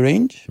have a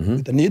syringe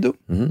with a needle,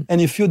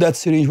 and you fill that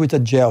syringe with a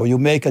gel. You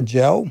make a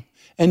gel,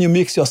 and you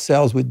mix your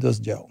cells with this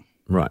gel.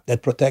 Right.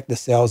 That protect the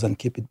cells and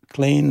keep it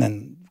clean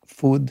and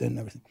food and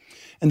everything.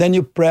 And then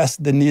you press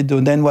the needle,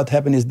 and then what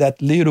happens is that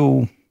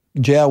little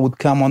gel would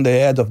come on the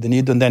edge of the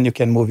needle, and then you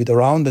can move it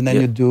around, and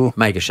then you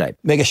make a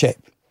shape.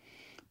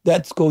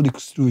 That's called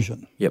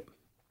extrusion. Yep.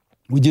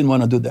 We didn't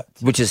want to do that.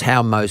 Which is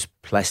how most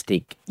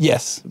plastic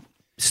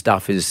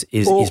stuff is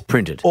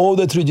printed. All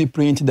the 3D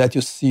print that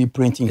you see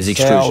printing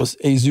cells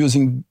is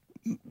using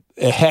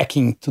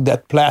hacking to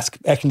that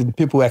plastic. Actually, the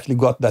people actually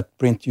got that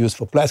print used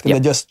for plastic. Yep.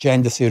 They just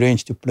changed the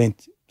syringe to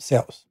print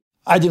cells.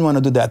 I didn't want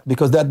to do that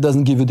because that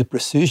doesn't give you the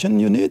precision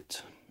you need,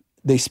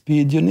 the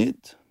speed you need,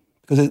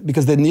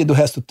 because the needle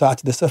has to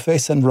touch the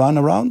surface and run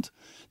around.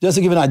 Just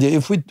to give an idea,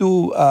 if we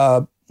do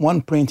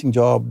one printing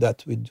job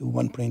that we do,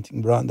 one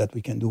printing run that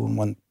we can do in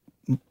one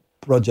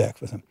project,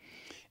 for example,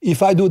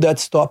 if I do that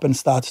stop and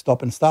start,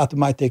 it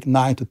might take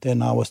 9 to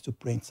 10 hours to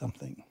print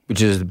something.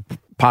 Which is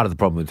part of the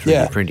problem with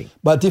 3D printing.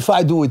 But if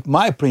I do it with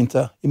my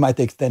printer, it might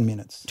take 10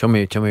 minutes. Tell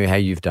me how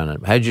you've done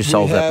it. How did you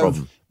solve that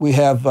problem? We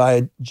have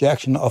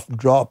ejection of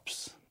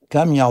drops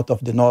coming out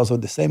of the nozzle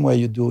the same way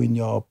you do in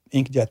your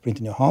inkjet print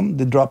in your home.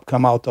 The drop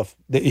come out of,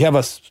 you have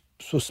a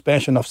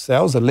suspension of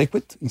cells, a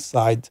liquid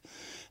inside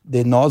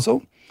the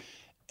nozzle,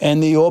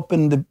 and you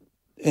open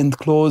and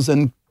close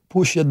and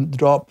push a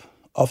drop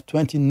of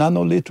 20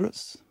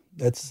 nanoliters.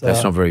 That's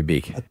not very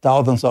big. A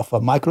thousandth of a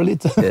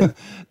microliter. Yeah.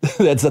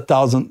 That's a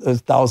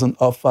thousand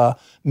of a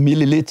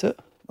milliliter,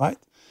 right?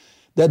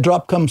 That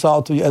drop comes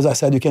out, as I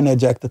said, you can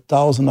eject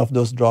 1,000 of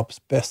those drops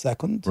per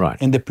second. Right.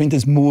 And the print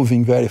is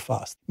moving very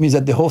fast. It means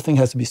that the whole thing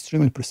has to be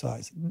extremely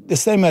precise. The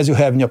same as you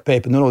have in your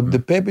paper. The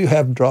paper you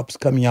have drops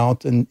coming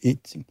out and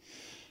eating.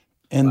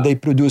 And they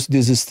produce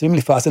this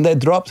extremely fast. And that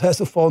drops has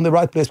to fall in the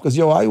right place because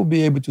your eye will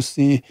be able to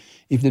see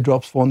if the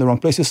drops fall in the wrong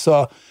place.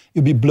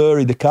 You'll be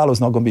blurry, the color is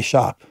not going to be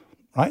sharp,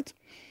 right?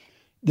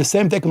 The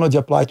same technology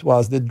applied to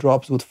us, the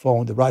drops would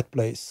fall in the right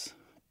place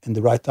in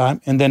the right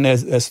time. And then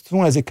as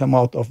soon as it comes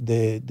out of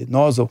the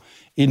nozzle,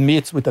 it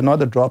meets with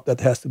another drop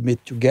that has to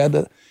meet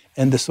together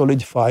and they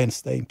solidify and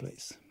stay in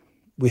place.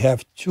 We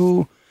have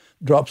 2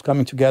 drops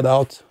coming together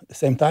out at the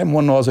same time.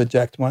 One nozzle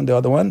eject one, the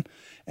other one,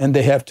 and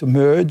they have to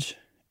merge.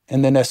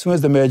 And then as soon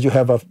as they merge, you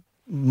have a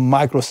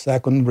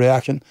microsecond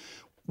reaction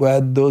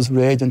where those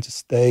reagents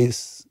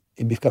stays,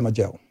 it become a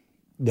gel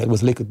that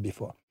was liquid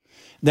before.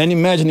 Then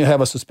imagine you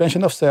have a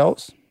suspension of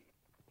cells.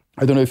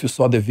 I don't know if you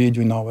saw the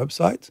video in our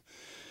website.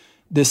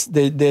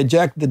 They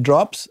eject the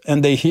drops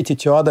and they hit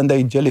each other and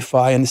they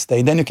gellify and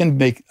stay. Then you can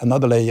make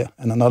another layer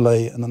and another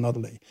layer and another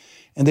layer.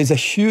 And there's a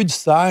huge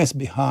science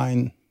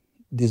behind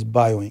this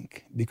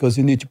bioink because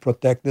you need to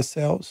protect the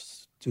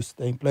cells to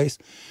stay in place.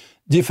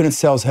 Different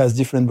cells has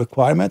different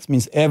requirements.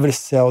 Means every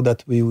cell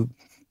that we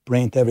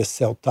print, every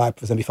cell type.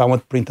 For example, if I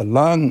want to print a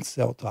lung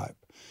cell type,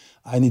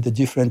 I need a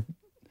different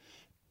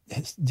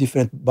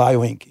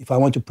bioink. If I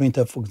want to print,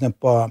 for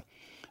example,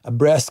 a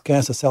breast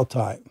cancer cell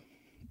type,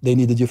 they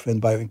need a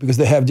different bioink because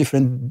they have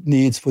different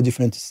needs for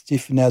different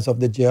stiffness of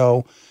the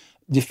gel,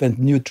 different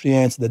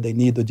nutrients that they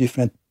need, or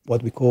different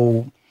what we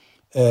call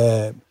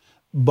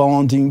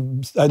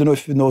bonding. I don't know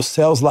if you know,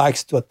 cells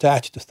likes to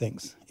attach to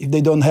things. If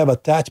they don't have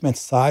attachment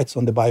sites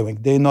on the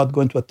bioink, they're not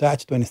going to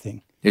attach to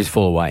anything. They just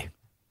fall away.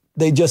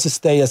 They just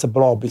stay as a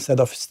blob instead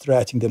of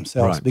stretching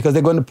themselves because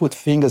they're going to put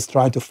fingers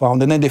trying to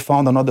find, and then they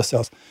found another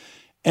cells.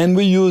 And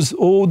we use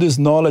all this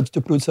knowledge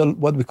to produce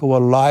what we call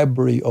a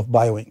library of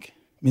bioink.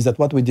 It means that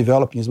what we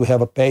develop is we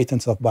have a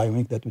patent of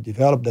bioink that we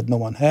develop that no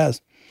one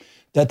has,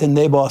 that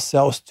enable our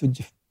cells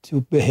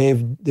to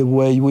behave the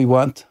way we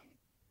want,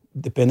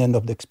 depending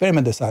on the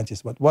experiment the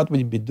scientists. But what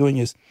we'll be doing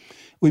is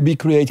we'll be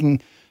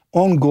creating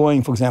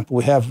ongoing, for example,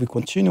 we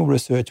continue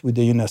research with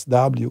the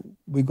UNSW.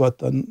 We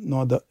got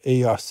another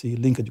ARC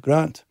linkage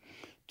grant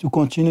to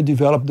continue to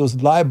develop those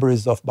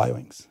libraries of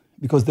bioinks.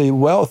 Because the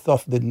wealth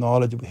of the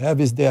knowledge we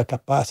have is their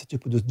capacity to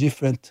produce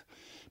different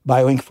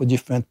bioink for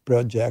different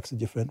projects,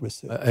 different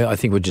research. I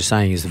think what you're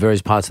saying is the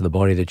various parts of the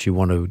body that you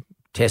want to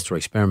test or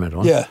experiment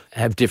on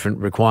have different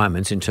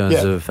requirements in terms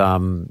of,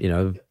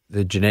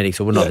 the genetics,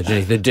 or not the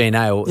genetics, the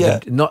DNA, or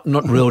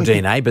not real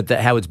DNA, but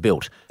how it's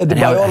built and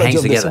how it hangs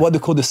of together. What they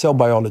call the cell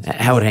biology.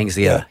 How it hangs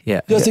together,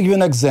 Just to give you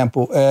an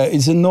example,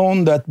 it's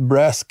known that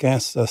breast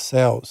cancer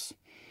cells,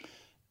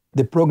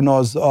 the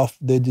prognosis of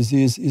the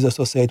disease is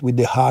associated with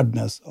the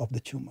hardness of the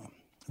tumor.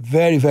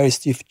 Very, very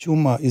stiff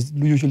tumor is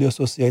usually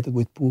associated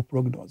with poor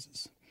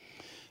prognosis.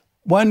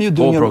 When you're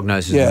doing poor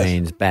prognosis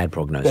means bad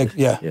prognosis.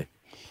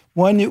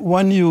 When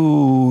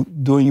you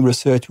doing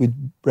research with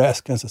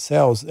breast cancer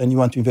cells and you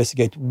want to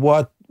investigate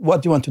what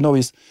you want to know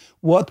is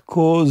what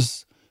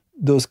caused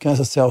those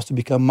cancer cells to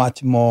become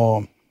much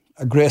more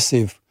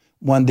aggressive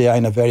when they are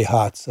in a very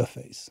hard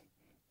surface.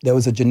 There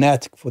was a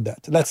genetic for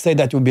that. Let's say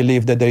that you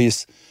believe that there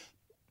is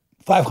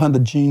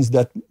 500 genes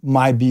that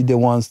might be the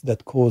ones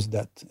that cause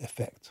that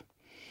effect.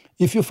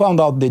 If you found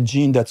out the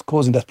gene that's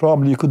causing that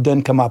problem, you could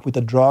then come up with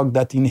a drug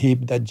that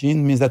inhibits that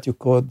gene, means that you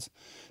cause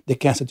the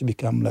cancer to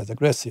become less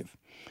aggressive.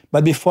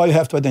 But before, you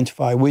have to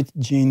identify which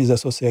gene is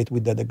associated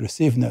with that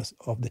aggressiveness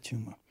of the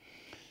tumor.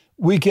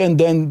 We can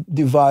then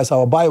devise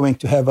our bioink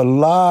to have a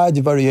large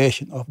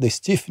variation of the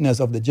stiffness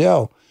of the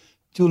gel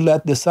to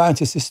let the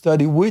scientists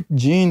study which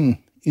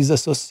gene is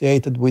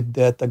associated with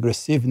that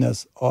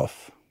aggressiveness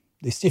of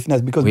the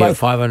stiffness. Because we have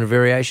 500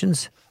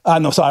 variations?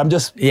 No, sorry, I'm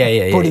just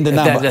putting the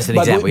number. That's an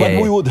example.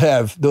 But we would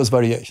have those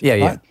variations.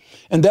 Right?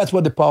 And that's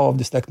what the power of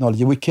this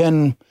technology. We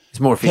can it's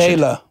more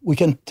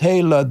efficient.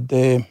 tailor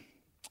the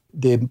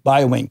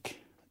bioink,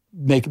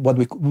 make what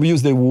we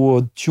use the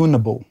word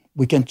tunable.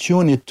 We can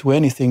tune it to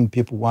anything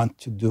people want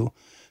to do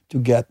to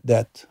get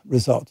that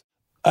result.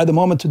 At the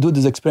moment, to do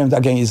this experiment,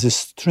 again, is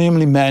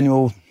extremely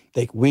manual,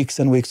 take weeks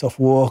and weeks of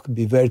work,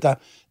 be very tired.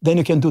 Then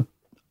you can do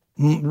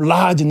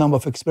large number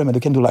of experiments.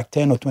 You can do like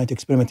 10 or 20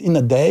 experiments in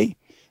a day,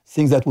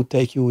 things that would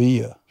take you a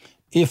year.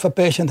 If a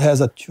patient has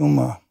a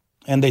tumor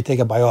and they take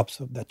a biopsy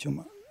of that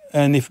tumor,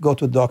 and if you go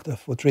to a doctor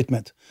for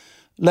treatment,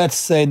 let's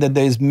say that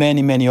there is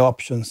many, many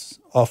options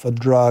of a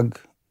drug,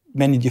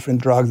 many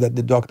different drugs that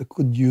the doctor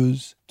could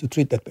use to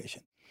treat that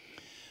patient.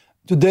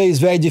 Today, it's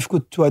very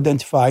difficult to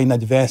identify in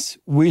advance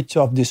which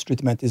of this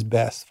treatment is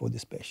best for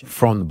this patient.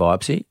 From the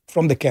biopsy?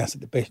 From the cancer,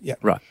 the patient,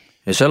 Right.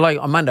 So like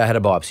on Monday, I had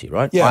a biopsy,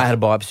 right? Yeah. I had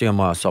a biopsy on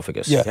my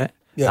esophagus.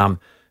 Yeah.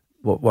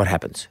 What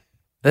happens?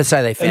 Let's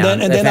say they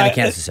found a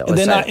cancer cell. And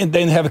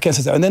then have a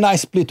cancer cell. And then I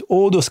split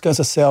all those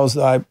cancer cells.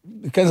 The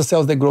cancer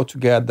cells, they grow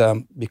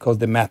together because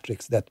the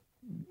matrix that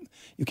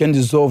you can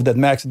dissolve that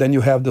matrix, then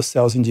you have the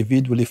cells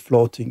individually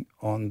floating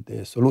on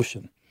the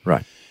solution.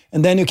 Right.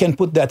 And then you can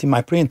put that in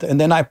my printer. And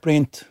then I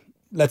print,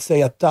 let's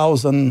say,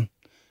 1,000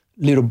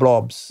 little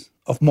blobs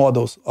of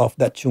models of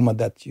that tumor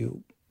that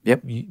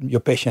your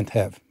patient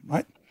have,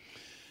 right?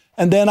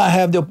 And then I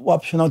have the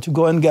option to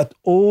go and get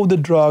all the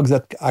drugs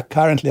that are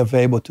currently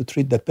available to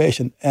treat that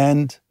patient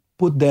and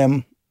put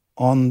them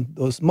on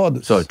those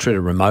models. So treat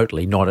it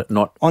remotely, not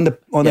on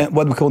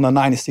what we call a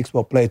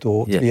 96-well plate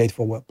or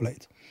 384-well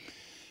plate.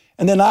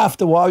 And then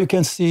after a while, you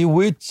can see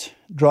which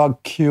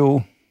drug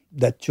kill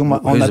that tumor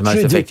Who's the most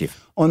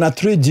effective? On a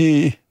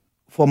 3G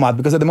format,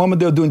 because at the moment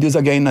they're doing this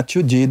again in a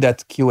 2G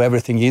that kill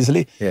everything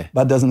easily,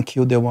 but doesn't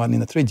kill the one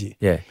in a 3G.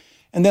 Yeah.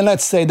 And then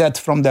let's say that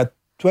from that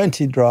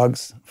 20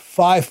 drugs,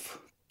 5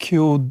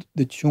 killed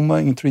the tumor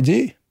in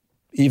 3G,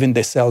 even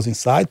the cells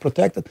inside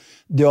protected,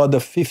 the other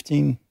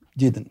 15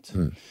 didn't.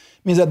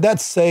 Means that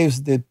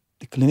saves the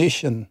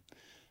clinician,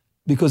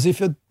 because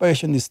if a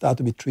patient is start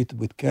to be treated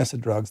with cancer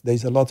drugs,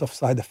 there's a lot of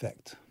side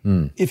effect.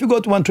 If you go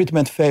to one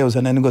treatment fails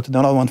and then you go to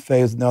another one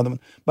fails, the other one,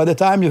 by the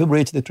time you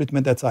reach the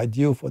treatment that's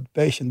ideal for the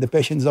patient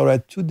is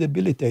already too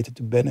debilitated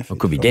to benefit. Or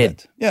could be from dead.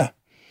 That. Yeah.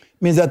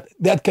 Means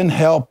that can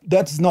help.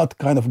 That's not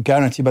kind of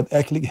guarantee, but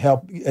actually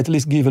help, at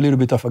least give a little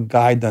bit of a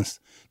guidance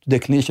to the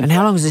clinician. And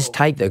how long does this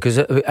take, though? Because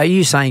are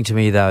you saying to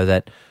me, though,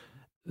 that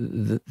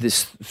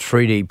this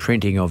 3D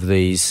printing of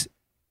these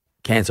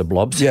cancer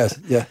blobs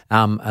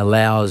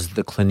allows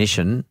the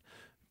clinician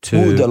to...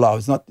 Would allow.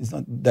 It's not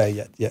there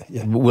yet.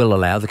 Yeah. Will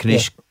allow the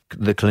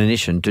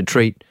clinician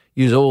to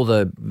use all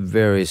the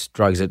various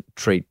drugs that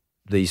treat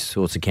these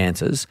sorts of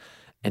cancers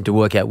and to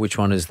work out which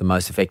one is the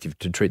most effective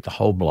to treat the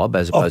whole blob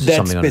as opposed to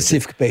something on that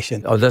specific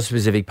patient. Oh, that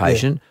specific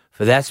patient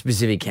for that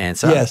specific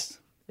cancer.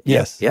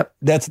 Yes. Yep.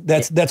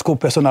 That's called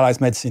personalized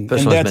medicine.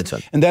 Personalized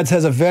medicine. And that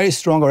has a very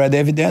strong already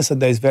evidence,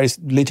 and there's very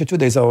literature,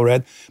 there's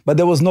already, but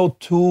there was no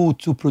tool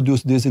to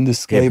produce this in this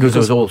scale. Yeah, because it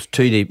was all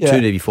 2D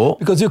before.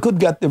 Because you could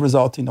get the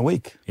result in a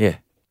week. Yeah.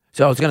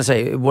 So I was going to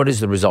say, what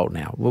is the result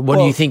now? What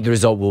do you think the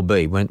result will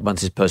be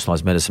once this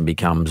personalized medicine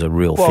becomes a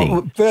real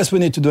thing? First we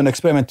need to do an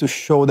experiment to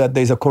show that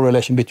there's a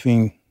correlation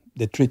between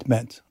the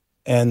treatment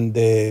and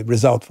the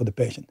result for the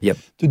patient. Yep.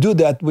 To do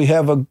that, we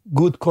have a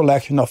good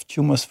collection of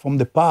tumors from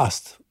the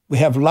past. We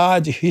have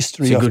large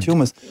history of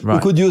tumors. Right.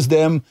 We could use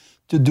them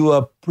to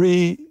do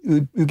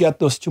you get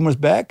those tumors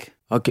back.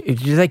 Okay.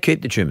 Do they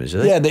keep the tumors?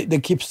 Yeah, they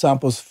keep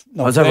samples.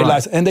 Is that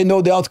right? And they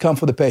know the outcome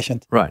for the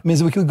patient. Right.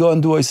 Means we could go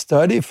and do a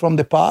study from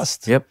the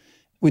past. Yep.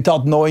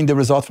 Without knowing the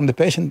result from the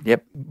patient.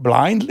 Yep.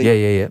 Blindly.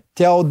 Yeah.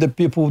 Tell the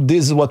people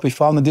this is what we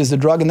found and this is the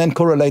drug, and then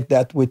correlate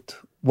that with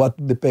what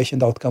the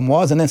patient outcome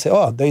was, and then say,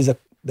 oh, there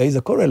is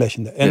a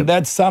correlation there. And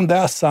there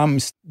are some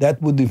that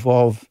would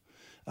involve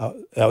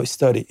our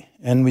study.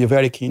 And we are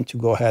very keen to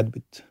go ahead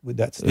with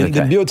that. Okay.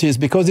 The beauty is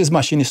because this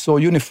machine is so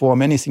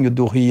uniform, anything you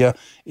do here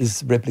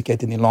is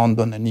replicated in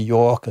London and New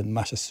York and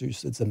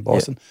Massachusetts and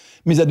Boston.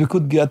 Means that we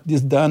could get this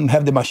done,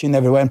 have the machine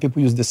everywhere, and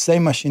people use the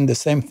same machine, the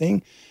same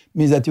thing.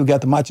 Means that you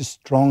get much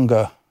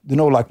stronger.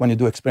 Like when you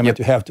do experiment,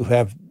 you have to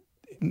have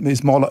a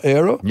smaller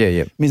error.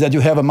 Yeah. Means that you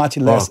have a much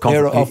less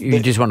error. You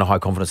just want a high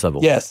confidence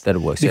level. Yes. That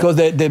it works. Because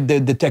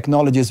the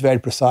technology is very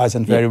precise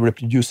and very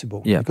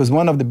reproducible. Yeah. Because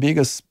one of the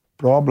biggest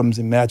problems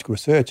in medical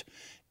research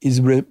is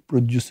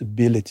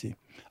reproducibility.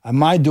 I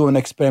might do an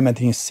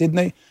experiment in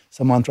Sydney.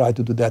 Someone tried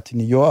to do that in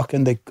New York,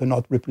 and they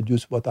cannot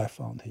reproduce what I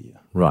found here.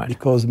 Right.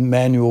 Because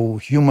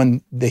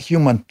the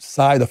human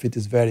side of it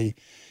is very,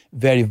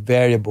 very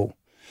variable.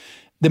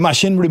 The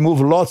machine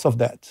remove lots of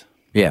that.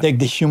 Yeah. Take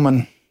the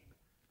human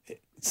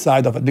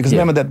side of it. Because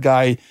remember that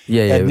guy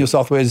at New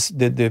South Wales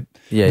doing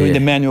the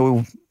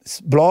manual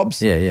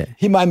blobs? Yeah.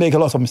 He might make a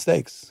lot of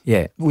mistakes.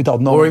 Yeah.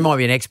 Without knowing. Or he might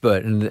be an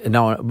expert and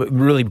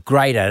really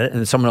great at it,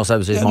 and someone else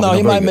overseas might be not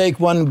he very might good. make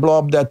one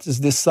blob that is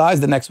this size,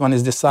 the next one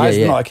is this size.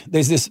 Yeah. Like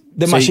there's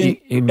the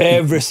machine,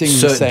 everything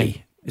is the same.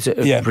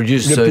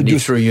 Produce certainty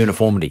through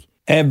uniformity.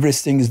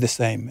 Everything is the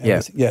same.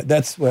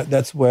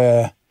 That's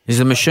where. Is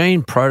the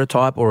machine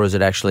prototype or is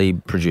it actually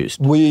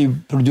produced? We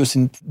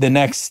producing the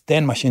next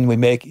 10 machine we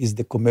make is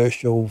the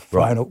commercial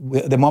final.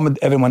 The moment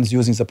everyone's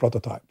using is a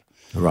prototype.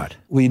 Right.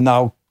 We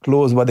now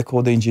close what they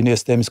call the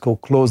engineer's term is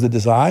called close the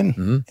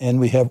design, and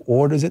we have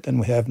orders it,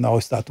 and we have now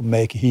start to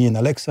make here in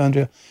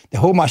Alexandria. The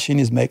whole machine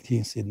is made here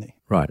in Sydney.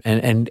 Right,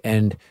 and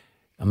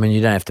I mean,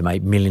 you don't have to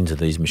make millions of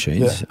these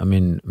machines. Yeah. I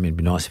mean, it'd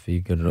be nice if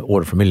you could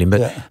order for a million,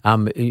 but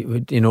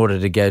in order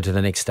to go to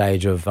the next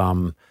stage of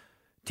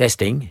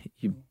testing,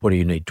 what do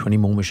you need? 20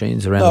 more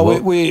machines around the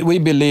world? We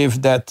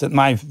believe that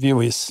my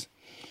view is,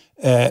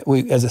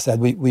 as I said,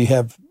 we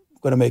have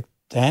going to make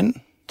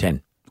 10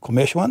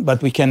 commercial one,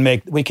 but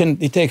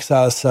it takes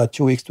us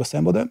 2 weeks to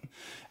assemble them.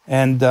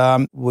 And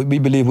we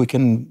believe we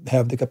can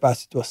have the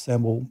capacity to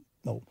assemble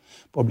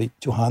probably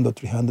 200,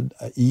 300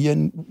 a year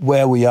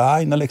where we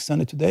are in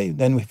Alexandria today.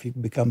 Then if it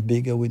becomes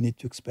bigger, we need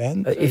to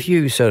expand. If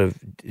you sort of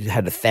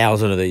had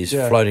 1,000 of these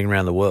floating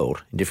around the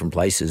world in different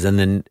places, and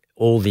then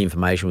all the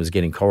information was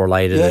getting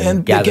correlated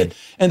and gathered.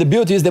 And the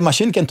beauty is the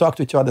machine can talk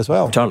to each other as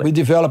well. Totally. We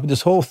developed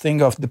this whole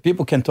thing of the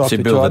people can talk to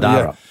each build other. the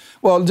data.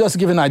 Well, just to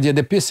give an idea,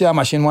 the PCR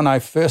machine, when I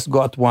first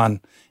got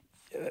one,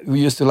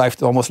 we used to like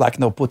to almost like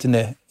put in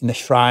a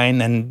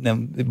shrine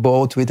and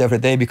bow to it every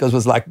day because it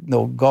was like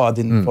God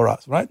for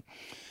us, right?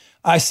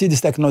 I see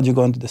this technology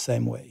going to the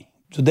same way.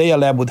 Today a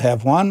lab would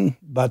have one,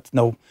 but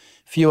a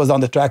few years down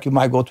the track you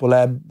might go to a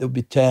lab, there'll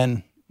be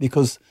 10.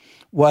 Because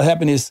what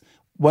happened is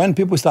when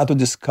people start to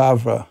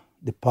discover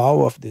the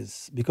power of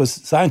this, because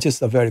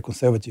scientists are very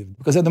conservative.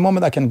 Because at the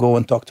moment I can go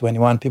and talk to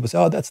anyone, people say,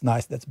 oh, that's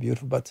nice, that's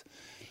beautiful. But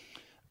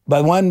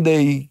when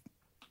they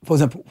for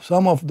example,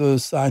 some of the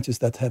scientists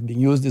that have been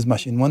used this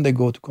machine, when they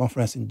go to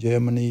conference in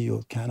Germany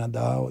or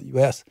Canada or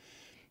US,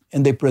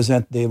 and they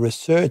present their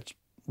research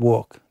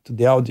work to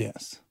the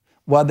audience,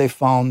 what they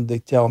found, they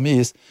tell me,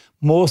 is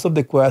most of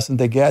the questions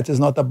they get is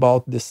not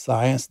about the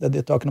science that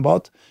they're talking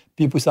about.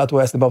 People start to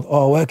ask about,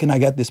 where can I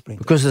get this printer?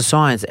 Because the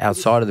science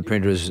outside of the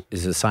printer is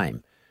the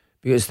same.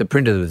 Because the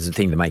printer is the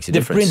thing that makes a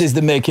difference. The print is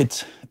to make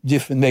it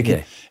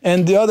different.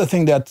 And the other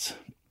thing that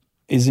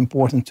is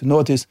important to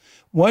notice,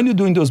 when you're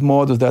doing those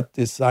models that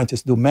the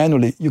scientists do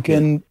manually,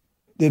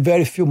 there are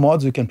very few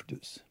models you can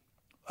produce.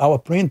 Our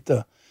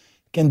printer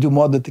can do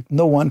models that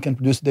no one can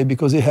produce today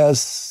because it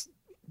has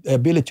the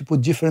ability to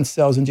put different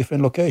cells in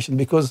different locations,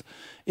 because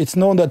it's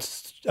known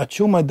that a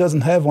tumor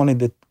doesn't have only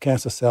the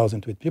cancer cells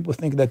into it. People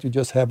think that you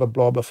just have a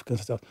blob of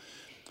cancer cells.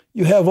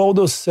 You have all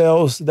those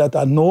cells that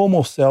are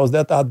normal cells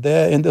that are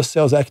there, and those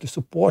cells actually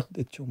support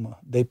the tumor.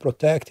 They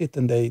protect it,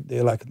 and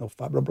they're like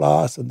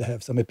fibroblasts, and they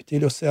have some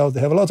epithelial cells.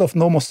 They have a lot of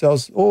normal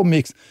cells all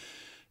mixed.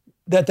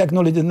 That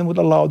technology then would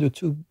allow you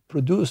to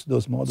produce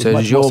those models. So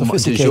does your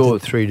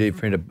 3D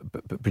printer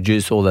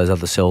produce all those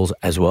other cells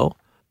as well?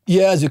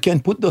 Yes, you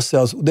can put those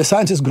cells. The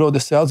scientists grow the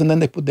cells and then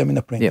they put them in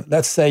a printer. Yep.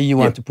 Let's say you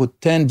want to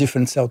put 10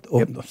 different cells,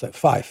 or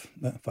five.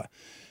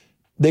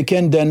 They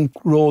can then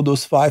grow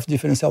those 5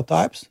 different cell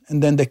types,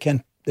 and then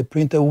the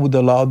printer would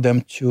allow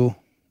them to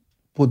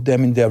put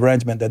them in the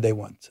arrangement that they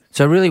want.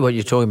 So really what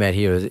you're talking about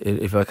here is,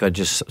 if I could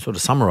just sort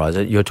of summarize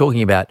it, you're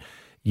talking about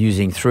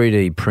using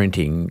 3D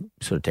printing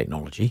sort of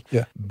technology,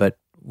 but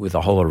with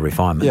a whole lot of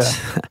refinements,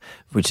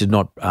 which is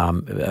not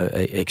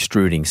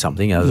extruding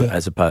something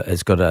as opposed,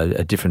 it's got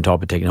a different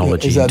type of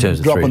technology in terms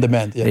of drop on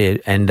demand.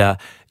 And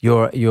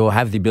you'll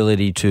have the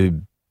ability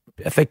to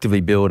effectively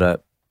build a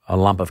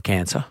lump of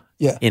cancer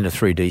in a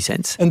 3D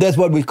sense. And that's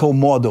what we call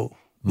model.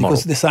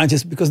 Because the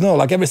scientists,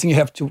 like everything, you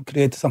have to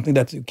create something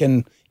that you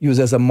can use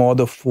as a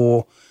model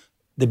for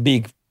the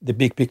big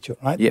picture,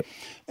 right? Yep.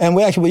 And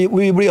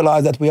we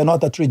realized that we are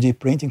not a 3D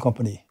printing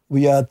company.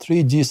 We are a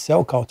 3D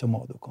cell culture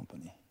model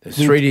company.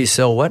 3D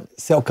cell what?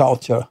 Cell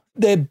culture.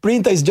 The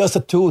printer is just a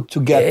tool to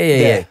get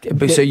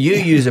there. So you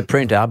use a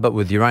printer, but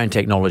with your own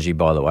technology,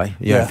 by the way,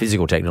 your own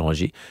physical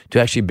technology,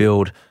 to actually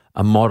build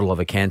a model of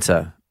a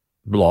cancer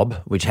blob,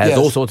 which has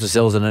all sorts of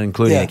cells in it,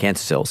 including the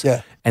cancer cells,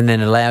 and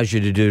then allows you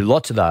to do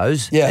lots of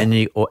those, and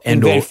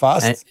very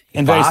fast,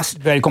 and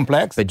very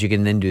complex. But you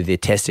can then do the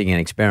testing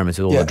and experiments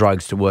with all the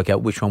drugs to work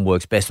out which one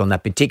works best on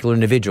that particular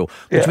individual,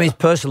 which means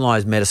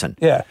personalized medicine.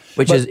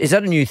 Is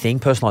that a new thing,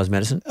 personalized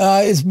medicine?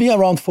 It's been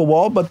around for a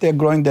while, but they're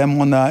growing them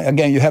on,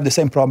 again, you have the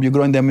same problem. You're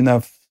growing them in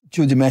a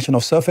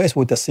two-dimensional surface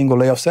with a single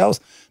layer of cells.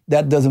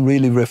 That doesn't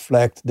really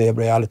reflect the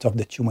reality of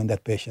the tumor in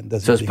that patient.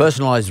 So it's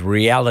personalized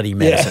reality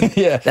medicine.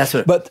 That's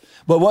what.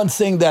 But one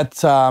thing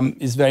that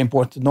is very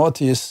important to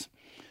notice,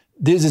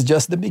 this is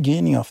just the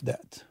beginning of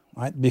that,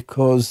 right?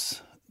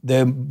 Because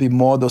there'll be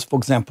models. For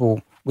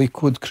example, we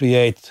could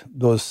create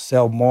those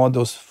cell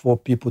models for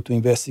people to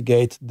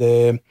investigate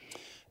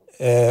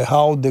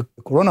how the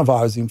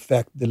coronavirus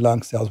infect the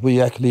lung cells.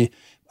 We actually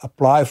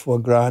apply for a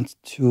grant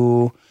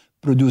to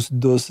produce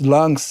those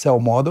lung cell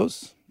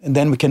models, and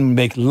then we can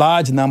make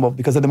large number,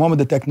 because at the moment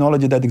the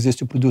technology that exists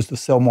to produce the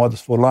cell models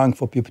for lung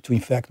for people to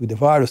infect with the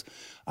virus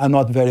are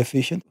not very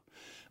efficient.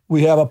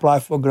 We have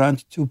applied for a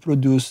grant to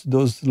produce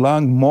those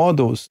lung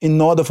models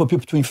in order for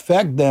people to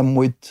infect them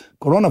with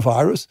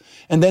coronavirus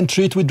and then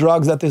treat with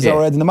drugs that is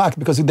already in the market,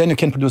 because then you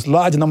can produce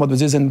large number of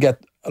diseases and get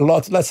a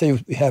lot. Let's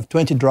say we have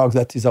 20 drugs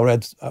that is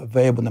already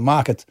available in the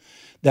market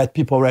that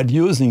people are already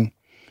using.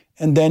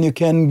 And then you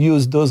can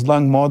use those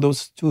lung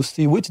models to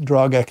see which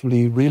drug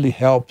actually really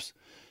helps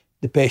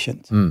the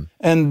patient.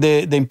 And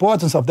the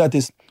importance of that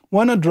is,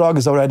 when a drug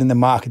is already in the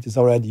market, is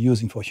already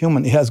using for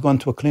human, it has gone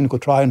to a clinical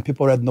trial and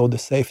people already know the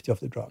safety of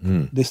the drug.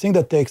 The thing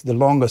that takes the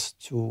longest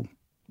to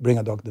bring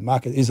a drug to the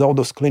market is all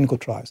those clinical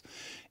trials.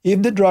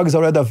 If the drug is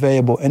already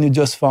available and you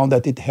just found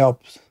that it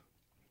helps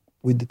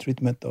with the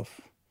treatment of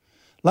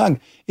lung,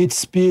 it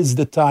speeds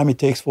the time it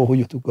takes for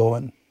you to go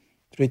and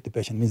treat the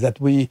patient. It means that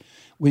we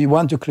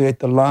want to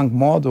create a lung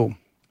model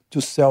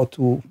to sell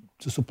to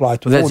supply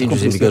to. Well, that's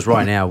interesting, because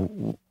right now,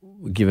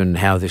 given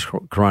how this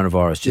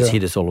coronavirus just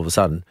hit us all of a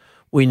sudden,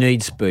 we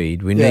need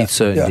speed, we need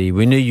certainty,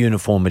 we need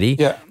uniformity,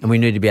 and we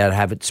need to be able to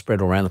have it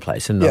spread all around the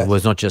place. And it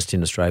was not just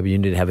in Australia, but you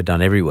need to have it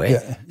done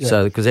everywhere.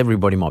 So, because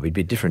everybody might be a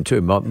bit different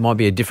too. Might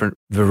be a different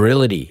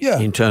virility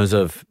in terms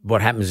of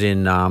what happens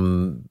in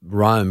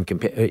Rome,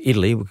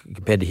 Italy,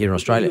 compared to here in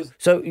Australia.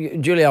 So,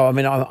 Julio, I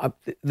mean,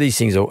 these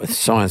things,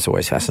 science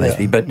always fascinates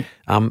me, but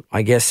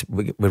I guess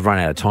we've run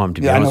out of time,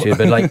 to be honest with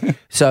you. But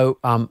so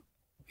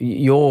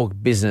your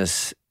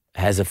business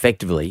has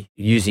effectively,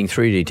 using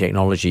 3D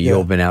technology,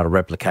 you've been able to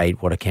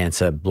replicate what a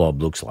cancer blob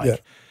looks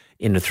like.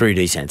 in a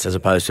 3D sense, as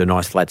opposed to a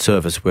nice flat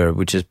surface,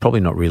 which is probably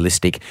not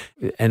realistic.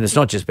 And it's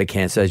not just about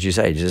cancer, as you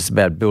say, it's just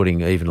about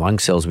building even lung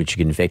cells which you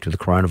can infect with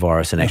the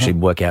coronavirus and actually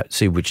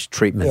see which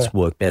treatments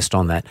work best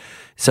on that.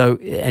 So,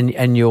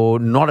 and you're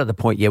not at the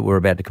point yet we're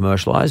about to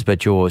commercialise,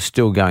 but you're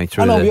still going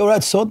through. No, we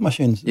already sold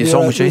machines. You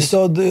sold machines?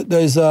 So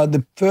there's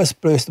the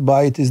first place to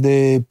buy it is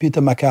the Peter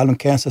MacCallum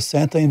Cancer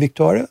Centre in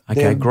Victoria.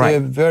 Okay, great.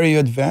 They're very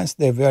advanced.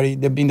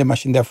 They've been the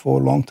machine there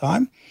for a long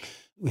time.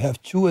 We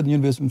have 2 at the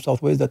University of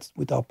South Wales. That's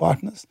with our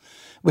partners.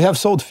 We have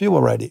sold few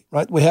already,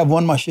 right? We have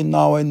 1 machine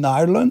now in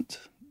Ireland.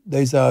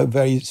 There's a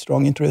very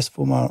strong interest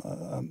from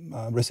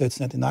our research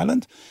center in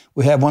Ireland.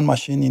 We have 1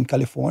 machine in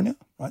California,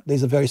 right?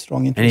 There's a very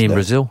strong interest. Any in there.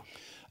 Brazil?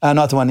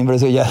 Not one in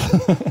Brazil, yeah.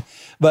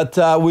 But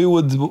we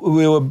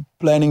were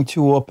planning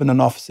to open an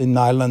office in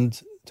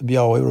Ireland to be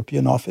our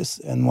European office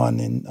and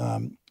one in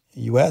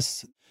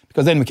US,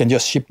 because then we can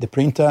just ship the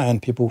printer and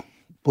people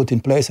put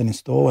in place and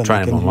install and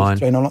train online.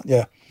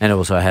 Yeah. And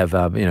also have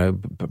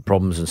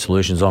problems and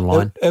solutions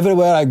online.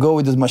 Everywhere I go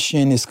with this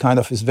machine is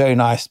very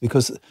nice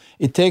because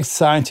it takes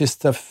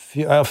scientists.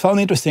 I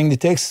found interesting. It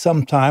takes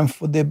some time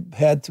for the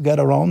head to get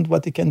around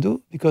what it can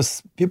do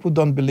because people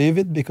don't believe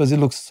it because it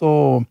looks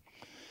so.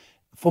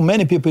 For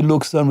many people, it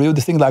looks unreal. They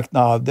think like,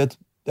 no, that'd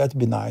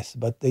be nice,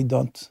 but they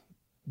don't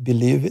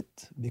believe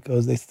it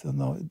because they still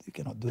know you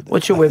cannot do that.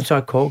 What's your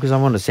website called? Because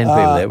I want to send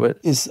people there.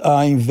 It's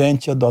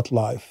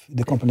Inventia.live,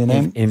 the company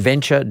name.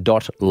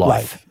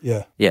 Inventia.live.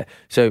 Yeah. Yeah.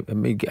 So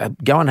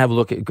go and have a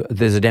look.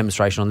 There's a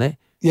demonstration on there.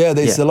 Yeah,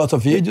 there's a lot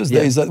of videos.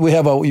 Yeah. We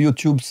have our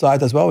YouTube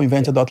site as well,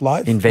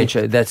 Inventia.live.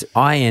 Inventia, that's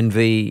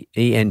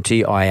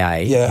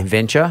INVENTIA. Yeah.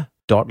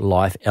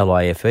 Inventia.life,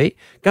 LIFE.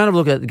 Go and have a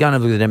look at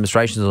the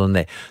demonstrations on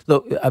there.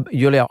 Look,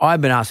 Julio, I've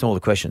been asking all the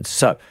questions.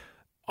 So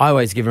I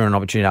always give her an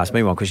opportunity to ask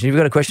me one question. You've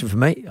got a question for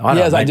me?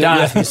 Yes, I do. Don't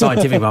ask me a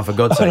scientific one, for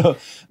God's sake.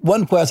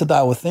 One question that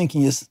I was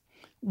thinking is,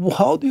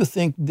 how do you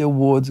think the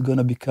world's going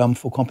to become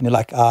for a company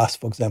like us,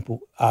 for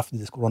example, after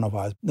this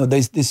coronavirus?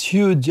 There's this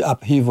huge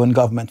upheaval in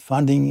government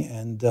funding,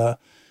 and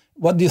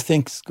what do you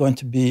think is going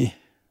to be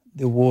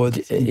the world?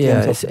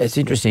 It's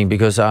interesting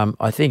because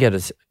I think at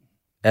a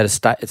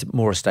state, it's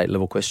more a state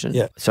level question.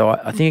 Yeah. So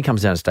I think it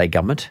comes down to state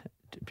government.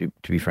 To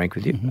be frank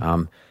with you.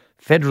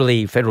 Federal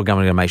government are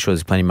going to make sure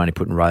there's plenty of money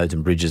put in roads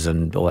and bridges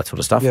and all that sort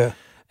of stuff. Yeah.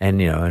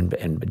 And,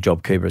 and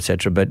JobKeeper, et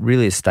cetera. But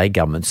really it's state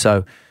government.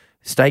 So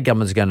state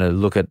government's going to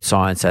look at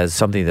science as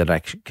something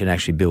that can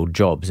actually build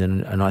jobs.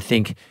 And I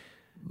think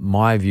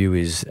my view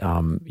is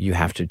you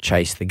have to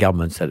chase the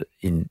governments if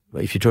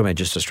you're talking about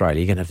just Australia,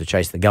 you're going to have to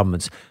chase the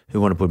governments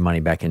who want to put money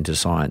back into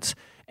science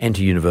and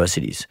to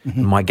universities.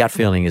 My gut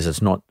feeling is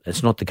it's not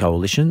the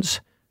coalitions,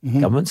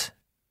 governments,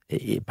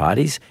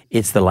 parties,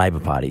 it's the Labor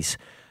parties.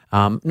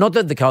 Not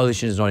that the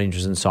coalition is not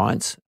interested in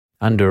science.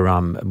 Under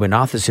when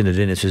Arthur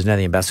Sinodinos, who's now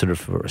the ambassador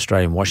for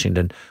Australia in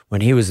Washington,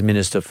 when he was the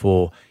Minister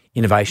for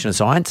Innovation and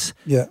Science,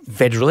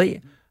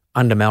 federally,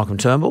 under Malcolm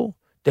Turnbull,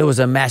 there was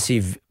a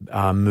massive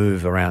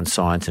move around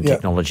science and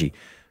technology.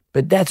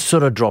 But that's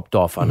sort of dropped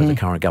off under the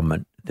current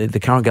government. The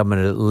current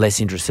government are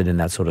less interested in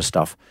that sort of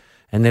stuff.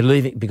 And they're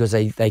leaving because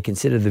they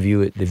consider the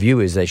view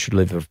is they should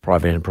leave it for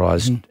private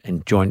enterprise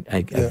and join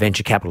a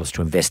venture capitalist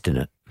to invest in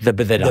it. But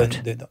they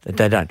don't.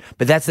 They don't.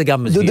 But that's the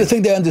government's view. Do you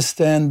think they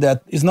understand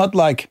that it's not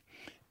like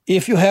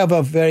if you have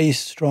a very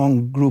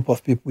strong group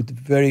of people with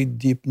very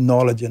deep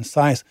knowledge and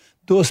science,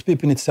 those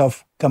people in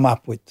itself come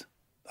up with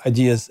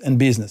ideas and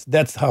business.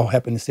 That's how it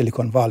happened in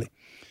Silicon Valley.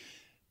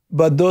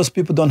 But those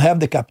people don't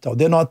have the capital.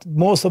 They're not,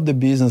 most of the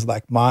business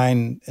like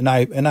mine, and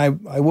I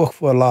work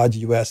for a large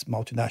US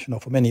multinational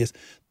for many years.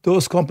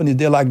 Those companies,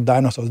 they're like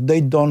dinosaurs.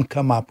 They don't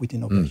come up with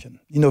innovation.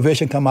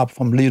 Innovation come up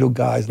from little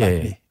guys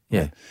like me.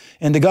 Yeah.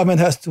 And the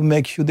government has to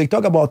make sure, they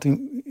talk about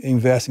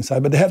investing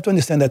side, but they have to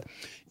understand that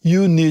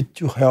you need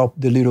to help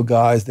the little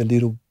guys, the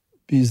little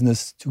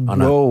business to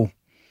grow.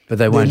 But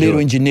they won't the little do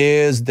it.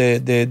 engineers,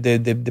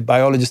 the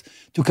biologists,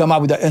 to come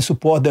up with that and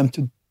support them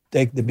to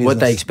take the business.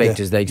 What they expect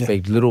is they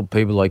expect little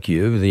people like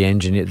you, the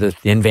engineer, the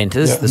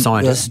inventors, the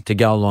scientists, to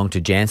go along to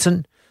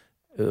Janssen,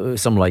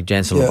 someone like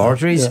Janssen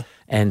Laboratories,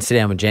 and sit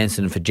down with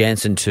Janssen for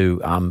Janssen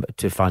to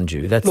fund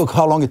you. Look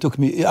how long it took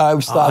me. I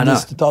started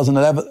this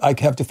 2011. I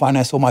have to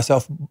finance all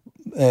myself,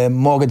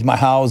 mortgage my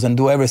house, and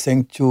do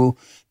everything to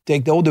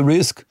take all the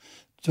risk.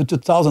 To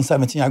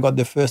 2017, I got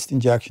the first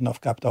injection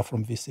of capital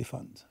from VC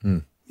fund.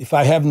 If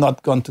I have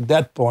not gone to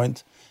that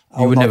point,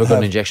 you would never got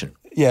an injection.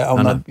 Yeah, I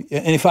will not.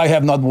 And if I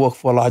have not worked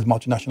for a large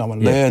multinational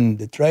and learn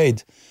the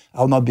trade,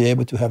 I will not be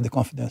able to have the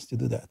confidence to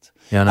do that.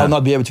 I will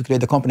not be able to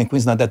create a company in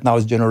Queensland that now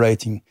is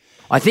generating.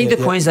 I think the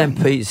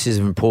Queensland piece is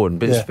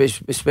important, but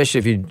especially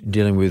if you're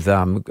dealing with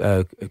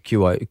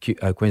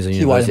Queensland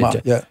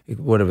University,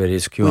 whatever it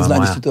is,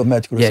 Queensland Institute of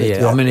Medical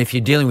Research. I mean, if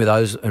you're dealing with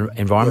those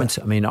environments,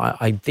 I mean,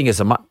 I think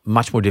it's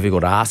much more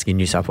difficult to ask in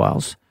New South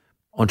Wales.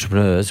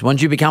 Entrepreneurs,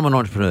 once you become an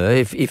entrepreneur,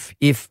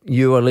 if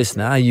you're a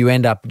listener, you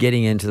end up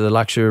getting into the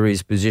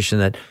luxurious position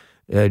that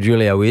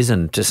Julio is,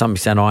 and to some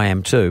extent I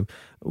am too,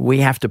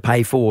 we have to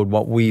pay forward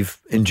what we've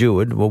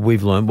endured, what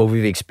we've learned, what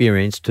we've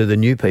experienced to the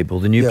new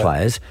people, the new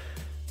players.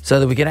 so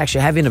that we can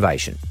actually have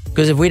innovation.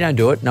 Because if we don't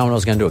do it, no one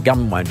else is going to do it.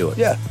 Government won't do it.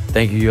 Yeah.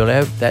 Thank you,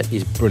 Julio. That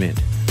is brilliant.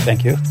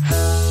 Thank you.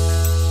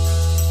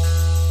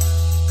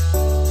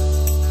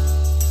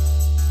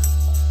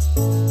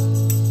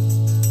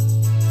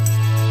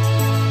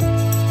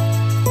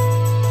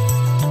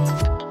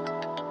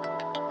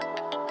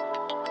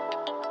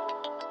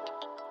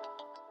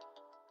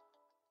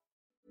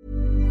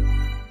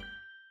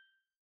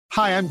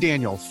 Hi, I'm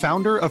Daniel,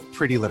 founder of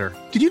Pretty Litter.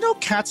 Did you know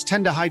cats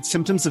tend to hide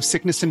symptoms of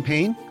sickness and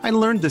pain? I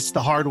learned this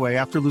the hard way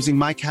after losing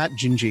my cat,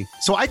 Gingy.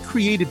 So I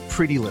created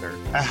Pretty Litter,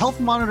 a health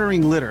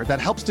monitoring litter that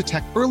helps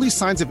detect early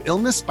signs of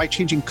illness by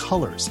changing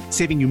colors,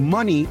 saving you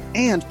money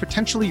and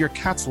potentially your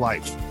cat's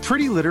life.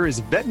 Pretty Litter is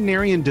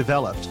veterinarian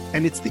developed,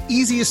 and it's the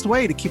easiest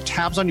way to keep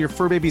tabs on your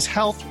fur baby's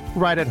health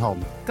right at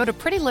home. Go to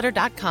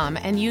prettylitter.com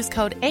and use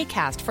code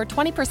ACAST for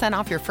 20%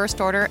 off your first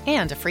order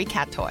and a free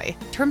cat toy.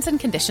 Terms and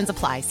conditions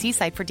apply. See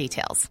site for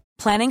details.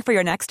 Planning for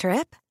your next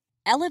trip?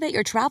 Elevate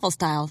your travel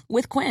style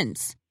with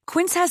Quince.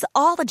 Quince has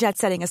all the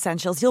jet-setting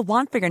essentials you'll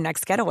want for your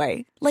next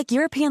getaway, like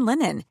European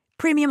linen,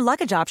 premium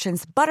luggage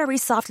options, buttery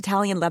soft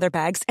Italian leather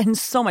bags, and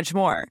so much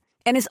more.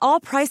 And is all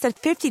priced at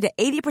 50 to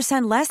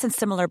 80% less than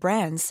similar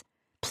brands.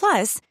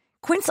 Plus,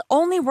 Quince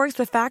only works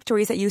with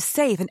factories that use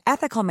safe and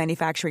ethical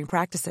manufacturing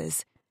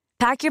practices.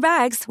 Pack your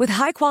bags with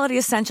high-quality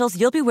essentials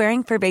you'll be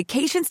wearing for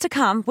vacations to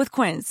come with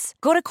Quince.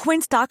 Go to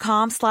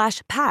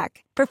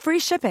quince.com/pack for free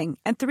shipping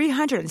and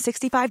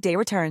 365-day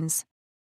returns.